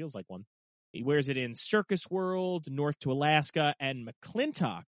Western, but feels like one. He wears it in Circus World, North to Alaska, and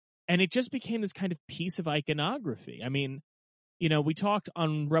McClintock. And it just became this kind of piece of iconography. I mean, you know, we talked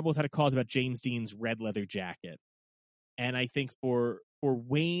on Rebel Without a Cause about James Dean's red leather jacket. And I think for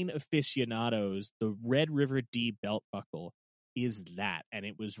Wayne aficionados, the Red River D belt buckle is that. And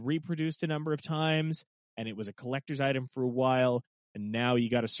it was reproduced a number of times, and it was a collector's item for a while. And now you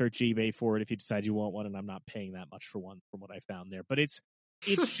got to search eBay for it if you decide you want one, and I'm not paying that much for one from what I found there. But it's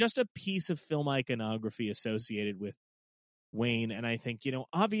just a piece of film iconography associated with Wayne. And I think, you know,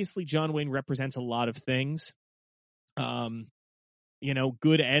 obviously John Wayne represents a lot of things. You know,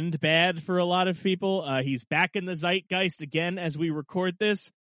 good and bad for a lot of people. He's back in the zeitgeist again as we record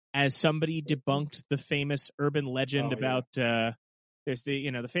this, as somebody debunked the famous urban legend about there's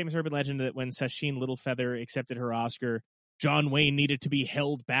the famous urban legend that when Sacheen Littlefeather accepted her Oscar, John Wayne needed to be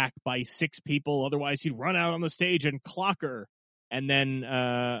held back by 6 people, otherwise he'd run out on the stage and clock her. And then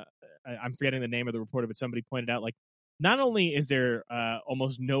I'm forgetting the name of the reporter, but somebody pointed out, like, not only is there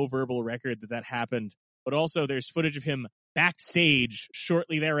almost no verbal record that happened, but also there's footage of him backstage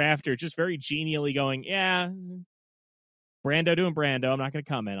shortly thereafter, just very genially going, yeah, Brando doing Brando. I'm not going to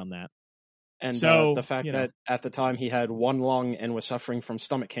comment on that. And so, the fact that at the time he had one lung and was suffering from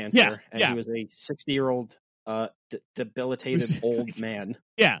stomach cancer, and he was a 60-year-old debilitated old man.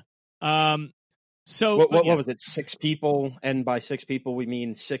 Yeah. So what was it? 6 people, and by 6 people we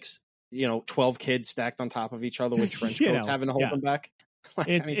mean 12 kids stacked on top of each other with trench coats having to hold them back.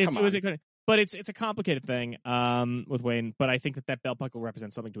 But it's a complicated thing with Wayne. But I think that belt buckle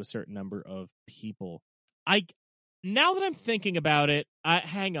represents something to a certain number of people. Now that I'm thinking about it,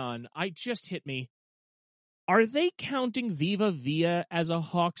 hang on, I just hit me. Are they counting Viva Villa as a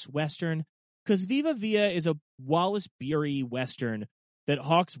Hawks Western? Because Viva Villa is a Wallace Beery Western that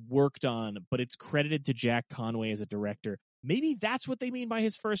Hawks worked on, but it's credited to Jack Conway as a director. Maybe that's what they mean by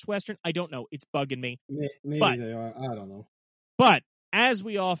his first Western. I don't know. It's bugging me. Maybe they are. I don't know. But as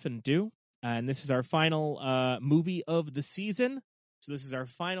we often do, and this is our final movie of the season, so this is our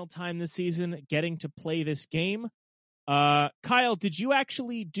final time this season getting to play this game. Kyle, did you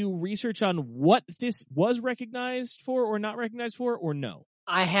actually do research on what this was recognized for or not recognized for, or no?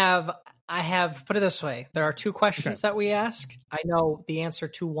 I have, put it this way. There are 2 questions that we ask. I know the answer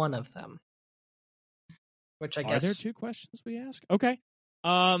to one of them. Which I guess... Are there 2 questions we ask? Okay.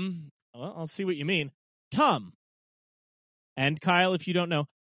 Well, I'll see what you mean. Tom and Kyle, if you don't know,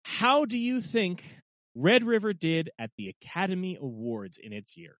 how do you think Red River did at the Academy Awards in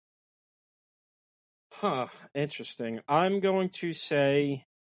its year? Interesting. I'm going to say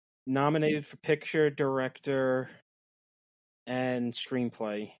nominated for picture, director, and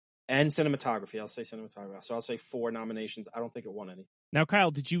screenplay, and cinematography. I'll say cinematography. So I'll say 4 nominations. I don't think it won any. Now,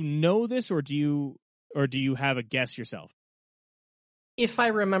 Kyle, did you know this, or do you have a guess yourself? If I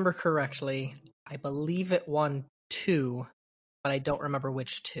remember correctly, I believe it won 2, but I don't remember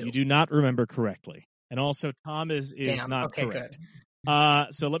which 2. You do not remember correctly. And also, Tom is not correct.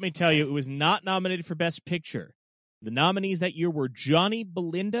 So let me tell you, it was not nominated for Best Picture. The nominees that year were Johnny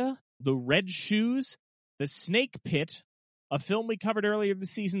Belinda, The Red Shoes, The Snake Pit, a film we covered earlier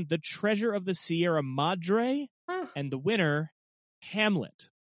this season, The Treasure of the Sierra Madre, and the winner, Hamlet.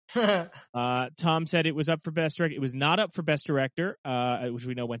 Tom said it was up for Best Director. It was not up for Best Director, which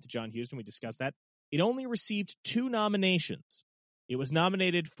we know went to John Huston. We discussed that. It only received 2 nominations. It was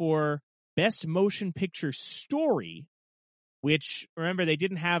nominated for Best Motion Picture Story, which, remember, they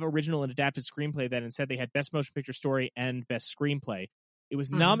didn't have original and adapted screenplay then. Instead, they had Best Motion Picture Story and Best Screenplay. It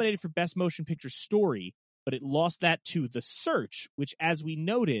was nominated for Best Motion Picture Story, but it lost that to The Search, which, as we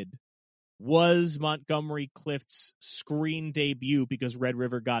noted, was Montgomery Clift's screen debut because Red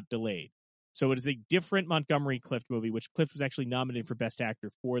River got delayed. So it is a different Montgomery Clift movie, which Clift was actually nominated for Best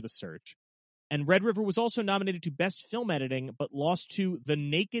Actor for The Search. And Red River was also nominated to Best Film Editing, but lost to The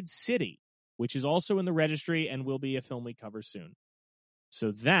Naked City, which is also in the registry and will be a film we cover soon.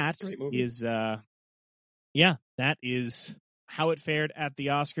 So that is, that is how it fared at the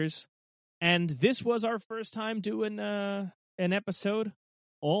Oscars. And this was our first time doing an episode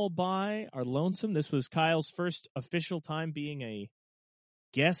all by our lonesome. This was Kyle's first official time being a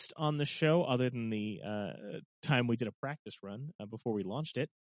guest on the show, other than the time we did a practice run before we launched it.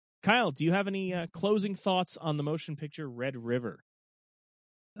 Kyle, do you have any closing thoughts on the motion picture Red River?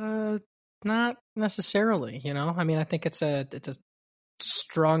 Not necessarily, I mean, I think it's a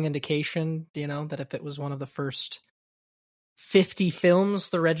strong indication, that if it was one of the first 50 films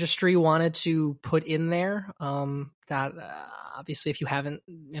the registry wanted to put in there. That obviously, if you haven't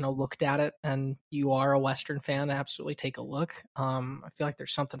looked at it and you are a Western fan, absolutely take a look. I feel like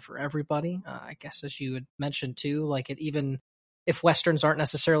there's something for everybody. I guess as you had mentioned too, like it, even if Westerns aren't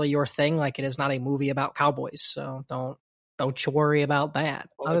necessarily your thing, like it is not a movie about cowboys, so don't you worry about that.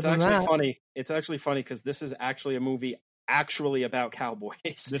 Well, Other it's than actually that, funny. It's actually funny because this is actually a movie actually about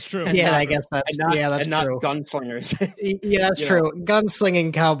cowboys. That's true. And yeah, not, I guess that's and not true. gunslingers. Yeah, that's You know. true.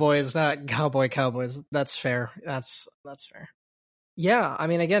 Gunslinging cowboys, not cowboys. That's fair. That's fair. Yeah, I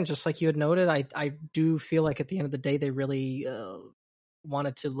mean, again, just like you had noted, I do feel like at the end of the day, they really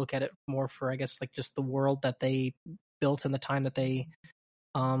wanted to look at it more for, I guess, like just the world that they built and the time that they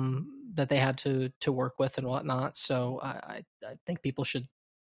had to work with and whatnot. So I think people should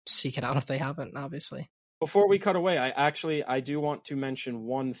seek it out if they haven't, obviously. Before we cut away, I do want to mention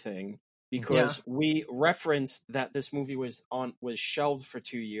one thing because we referenced that this movie was shelved for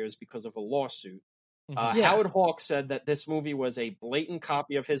 2 years because of a lawsuit. Howard Hawks said that this movie was a blatant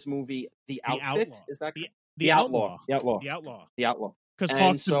copy of his movie, The Outfit. Outlaw. Is that the Outlaw? The Outlaw. The Outlaw. The Outlaw. Because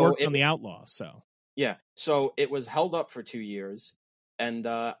Hawks had worked on The Outlaw, so. Yeah, so it was held up for 2 years, and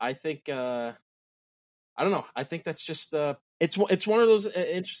I think I don't know. I think that's just it's one of those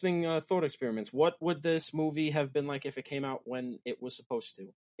interesting thought experiments. What would this movie have been like if it came out when it was supposed to?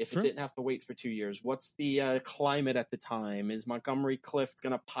 If it didn't have to wait for 2 years? What's the climate at the time? Is Montgomery Clift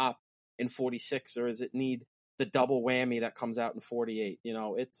gonna pop in 46, or does it need the double whammy that comes out in 48? You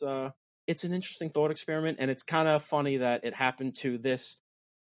know, it's an interesting thought experiment, and it's kind of funny that it happened to this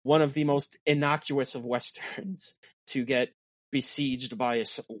one of the most innocuous of westerns to get besieged by a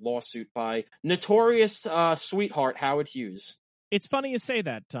lawsuit by notorious sweetheart Howard Hughes. It's funny you say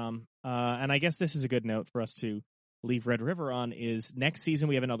that, Tom. And I guess this is a good note for us to leave Red River on. Is next season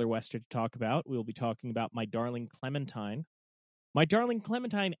we have another Western to talk about. We'll be talking about My Darling Clementine. My Darling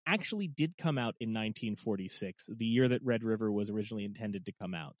Clementine actually did come out in 1946, the year that Red River was originally intended to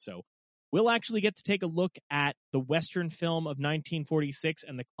come out. So we'll actually get to take a look at the Western film of 1946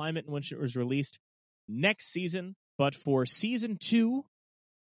 and the climate in which it was released next season. But for season 2,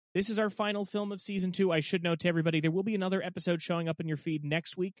 this is our final film of season 2. I should note to everybody, there will be another episode showing up in your feed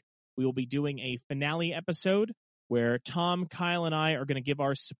next week. We will be doing a finale episode where Tom, Kyle, and I are going to give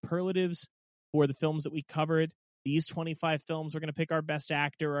our superlatives for the films that we covered. These 25 films, we're going to pick our best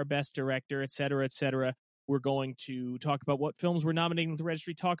actor, our best director, et cetera, et cetera. We're going to talk about what films we're nominating with the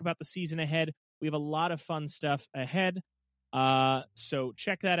registry, talk about the season ahead. We have a lot of fun stuff ahead. So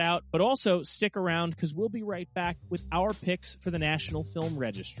check that out. But also stick around because we'll be right back with our picks for the National Film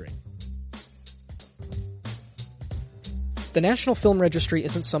Registry. The National Film Registry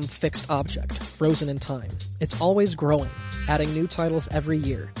isn't some fixed object, frozen in time. It's always growing, adding new titles every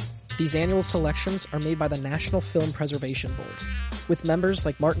year. These annual selections are made by the National Film Preservation Board, with members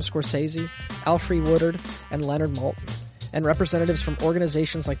like Martin Scorsese, Alfre Woodard, and Leonard Maltin, and representatives from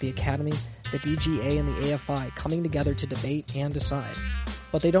organizations like the Academy, the DGA, and the AFI coming together to debate and decide.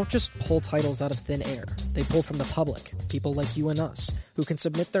 But they don't just pull titles out of thin air. They pull from the public, people like you and us, who can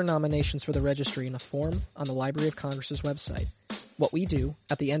submit their nominations for the registry in a form on the Library of Congress's website. What we do,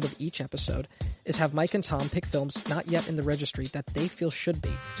 at the end of each episode, is have Mike and Tom pick films not yet in the registry that they feel should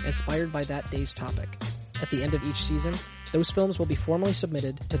be, inspired by that day's topic. At the end of each season, those films will be formally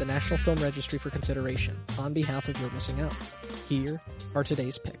submitted to the National Film Registry for consideration, on behalf of You're Missing Out. Here are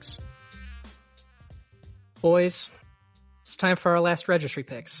today's picks. Boys, it's time for our last registry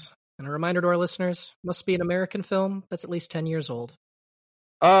picks. And a reminder to our listeners, must be an American film that's at least 10 years old.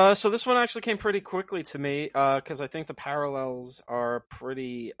 So this one actually came pretty quickly to me, because I think the parallels are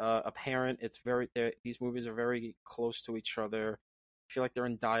pretty apparent. These movies are very close to each other. I feel like they're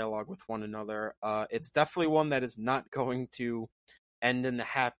in dialogue with one another. It's definitely one that is not going to end in the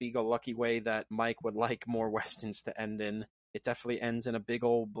happy-go-lucky way that Mike would like more Westerns to end in. It definitely ends in a big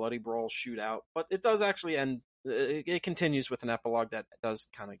old bloody brawl shootout, but it does actually end. It continues with an epilogue that does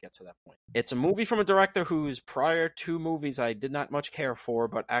kind of get to that point. It's a movie from a director whose prior 2 movies I did not much care for,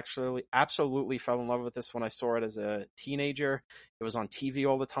 but actually absolutely fell in love with this when I saw it as a teenager. It was on TV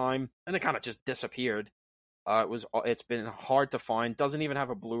all the time, and it kind of just disappeared. It's been hard to find. Doesn't even have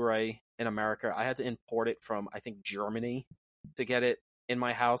a Blu-ray in America. I had to import it from, I think, Germany to get it in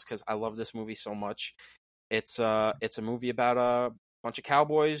my house because I love this movie so much. It's a movie about a bunch of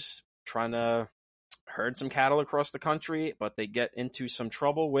cowboys trying to herd some cattle across the country, but they get into some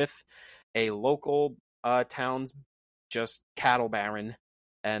trouble with a local town's just cattle baron,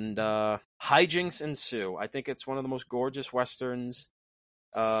 and hijinks ensue. I think it's one of the most gorgeous westerns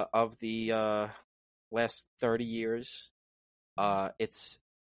of the last 30 years. It's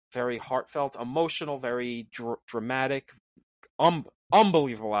very heartfelt, emotional, very dramatic,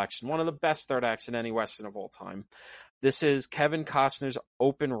 Unbelievable action. One of the best third acts in any Western of all time. This is Kevin Costner's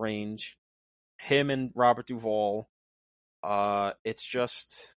Open Range. Him and Robert Duvall. It's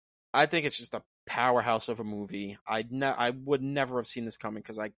just, I think it's just a powerhouse of a movie. I would never have seen this coming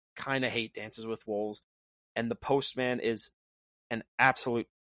because I kind of hate Dances with Wolves, and The Postman is an absolute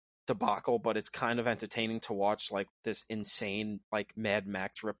debacle, but it's kind of entertaining to watch, like this insane like Mad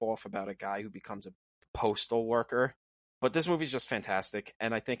Max ripoff about a guy who becomes a postal worker. But this movie's just fantastic,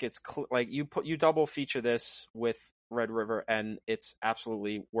 and I think it's like you double feature this with Red River, and it's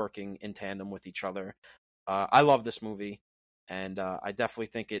absolutely working in tandem with each other. I love this movie, and I definitely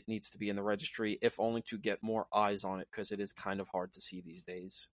think it needs to be in the registry, if only to get more eyes on it, because it is kind of hard to see these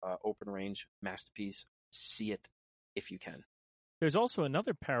days. Open Range, masterpiece. See it if you can. There's also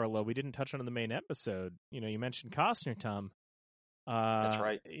another parallel we didn't touch on in the main episode. You mentioned Costner, Tom. That's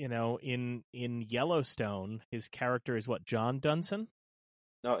right. In Yellowstone, his character is what, John Dunson?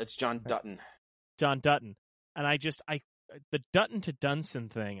 No, it's John Dutton. John Dutton. And the Dutton to Dunson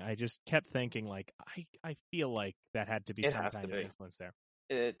thing, I just kept thinking, like, I feel like that had to be some kind of influence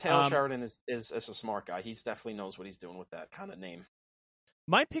there. Taylor Sheridan is a smart guy. He definitely knows what he's doing with that kind of name.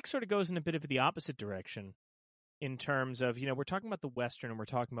 My pick sort of goes in a bit of the opposite direction in terms of, we're talking about the Western and we're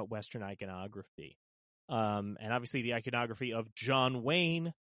talking about Western iconography. And obviously the iconography of John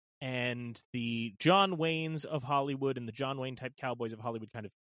Wayne and the John Waynes of Hollywood and the John Wayne type cowboys of Hollywood kind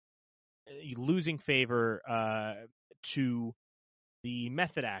of losing favor to the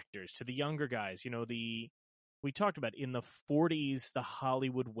method actors, to the younger guys. We talked about in the 40s, the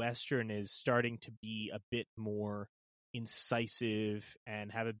Hollywood Western is starting to be a bit more incisive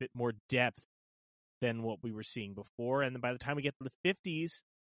and have a bit more depth than what we were seeing before. And then by the time we get to the 50s,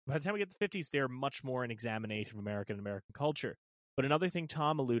 they're much more an examination of American culture. But another thing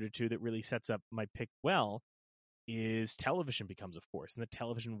Tom alluded to that really sets up my pick well is television becomes a force, and the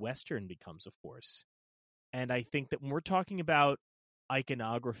television Western becomes a force. And I think that when we're talking about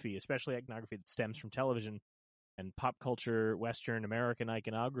iconography, especially iconography that stems from television and pop culture, Western American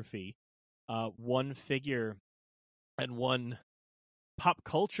iconography, one figure and one pop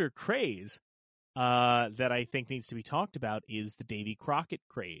culture craze that I think needs to be talked about is the Davy Crockett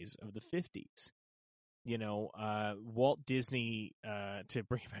craze of the 50s. Walt Disney, to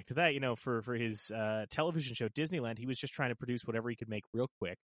bring it back to that, for his television show Disneyland, he was just trying to produce whatever he could make real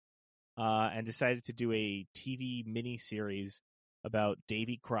quick, and decided to do a TV miniseries about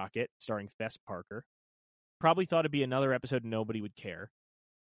Davy Crockett starring Fess Parker. Probably thought it'd be another episode nobody would care,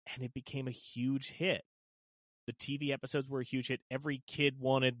 and it became a huge hit. The TV episodes were a huge hit. Every kid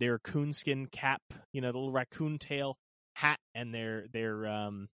wanted their coonskin cap, the little raccoon tail hat, and their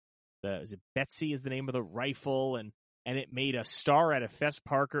is it Betsy is the name of the rifle, and it made a star out of Fess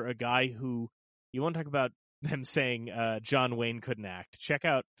Parker, a guy who, you want to talk about them saying John Wayne couldn't act. Check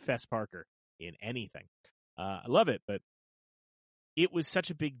out Fess Parker in anything. I love it, but it was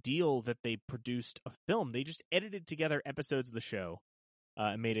such a big deal that they produced a film. They just edited together episodes of the show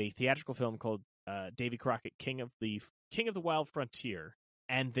and made a theatrical film called Davy Crockett, King of the Wild Frontier,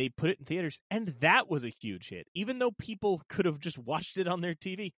 and they put it in theaters, and that was a huge hit. Even though people could have just watched it on their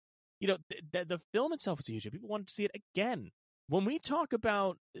TV, the film itself was a huge hit. People wanted to see it again. When we talk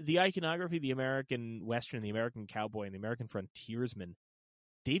about the iconography, the American Western, the American cowboy, and the American frontiersman,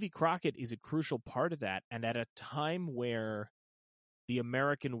 Davy Crockett is a crucial part of that. And at a time where the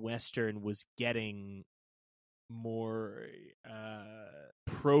American Western was getting more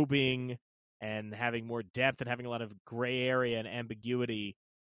probing and having more depth and having a lot of gray area and ambiguity,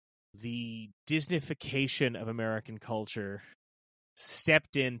 the Disneyfication of American culture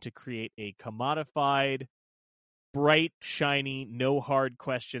stepped in to create a commodified, bright, shiny, no hard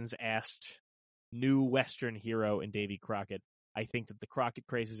questions asked new Western hero in Davy Crockett. I think that the Crockett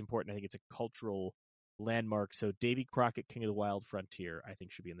craze is important. I think it's a cultural landmark. So Davy Crockett, King of the Wild Frontier, I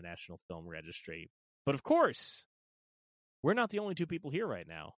think should be in the National Film Registry. But of course, we're not the only two people here right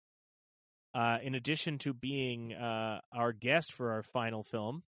now. In addition to being our guest for our final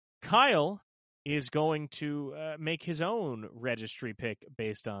film, Kyle is going to make his own registry pick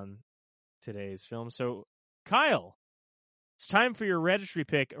based on today's film. So, Kyle, it's time for your registry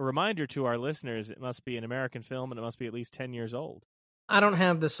pick. A reminder to our listeners, it must be an American film and it must be at least 10 years old. I don't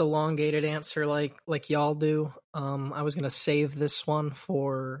have this elongated answer like y'all do. I was going to save this one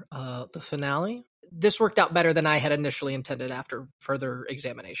for the finale. This worked out better than I had initially intended after further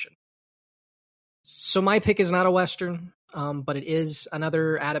examination. So my pick is not a Western, but it is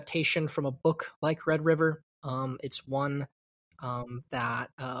another adaptation from a book like Red River. It's one that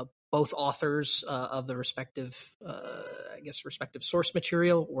both authors of the respective source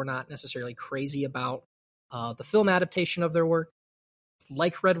material were not necessarily crazy about The film adaptation of their work,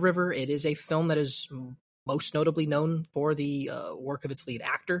 like Red River, it is a film that is most notably known for the work of its lead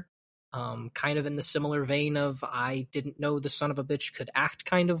actor. Kind of in the similar vein of I didn't know the son of a bitch could act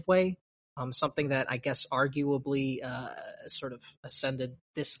kind of way. Something that I guess arguably sort of ascended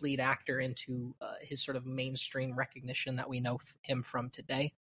this lead actor into his sort of mainstream recognition that we know him from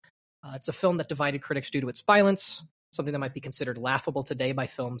today. It's a film that divided critics due to its violence, something that might be considered laughable today by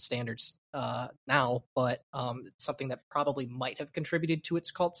film standards now, but it's something that probably might have contributed to its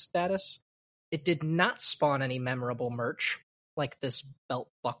cult status. It did not spawn any memorable merch like this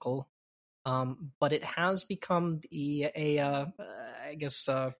belt buckle, but it has become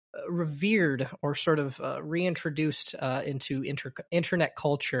revered or sort of reintroduced into internet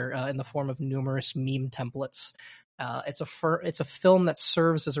culture in the form of numerous meme templates. It's a film that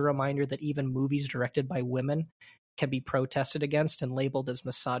serves as a reminder that even movies directed by women can be protested against and labeled as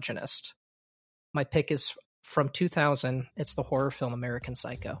misogynist. My pick is from 2000. It's the horror film American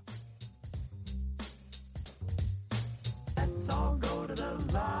Psycho. Let's all go to the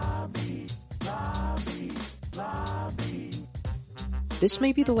lobby. This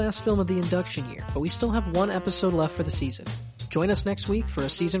may be the last film of the induction year, but we still have one episode left for the season. Join us next week for a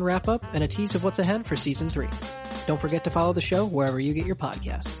season wrap-up and a tease of what's ahead for Season 3. Don't forget to follow the show wherever you get your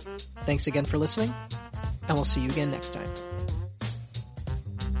podcasts. Thanks again for listening, and we'll see you again next time.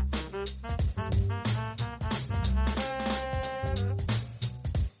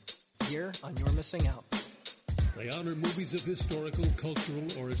 Here on You're Missing Out. They honor movies of historical, cultural,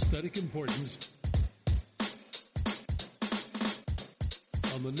 or aesthetic importance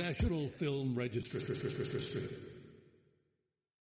on the National Film Registry.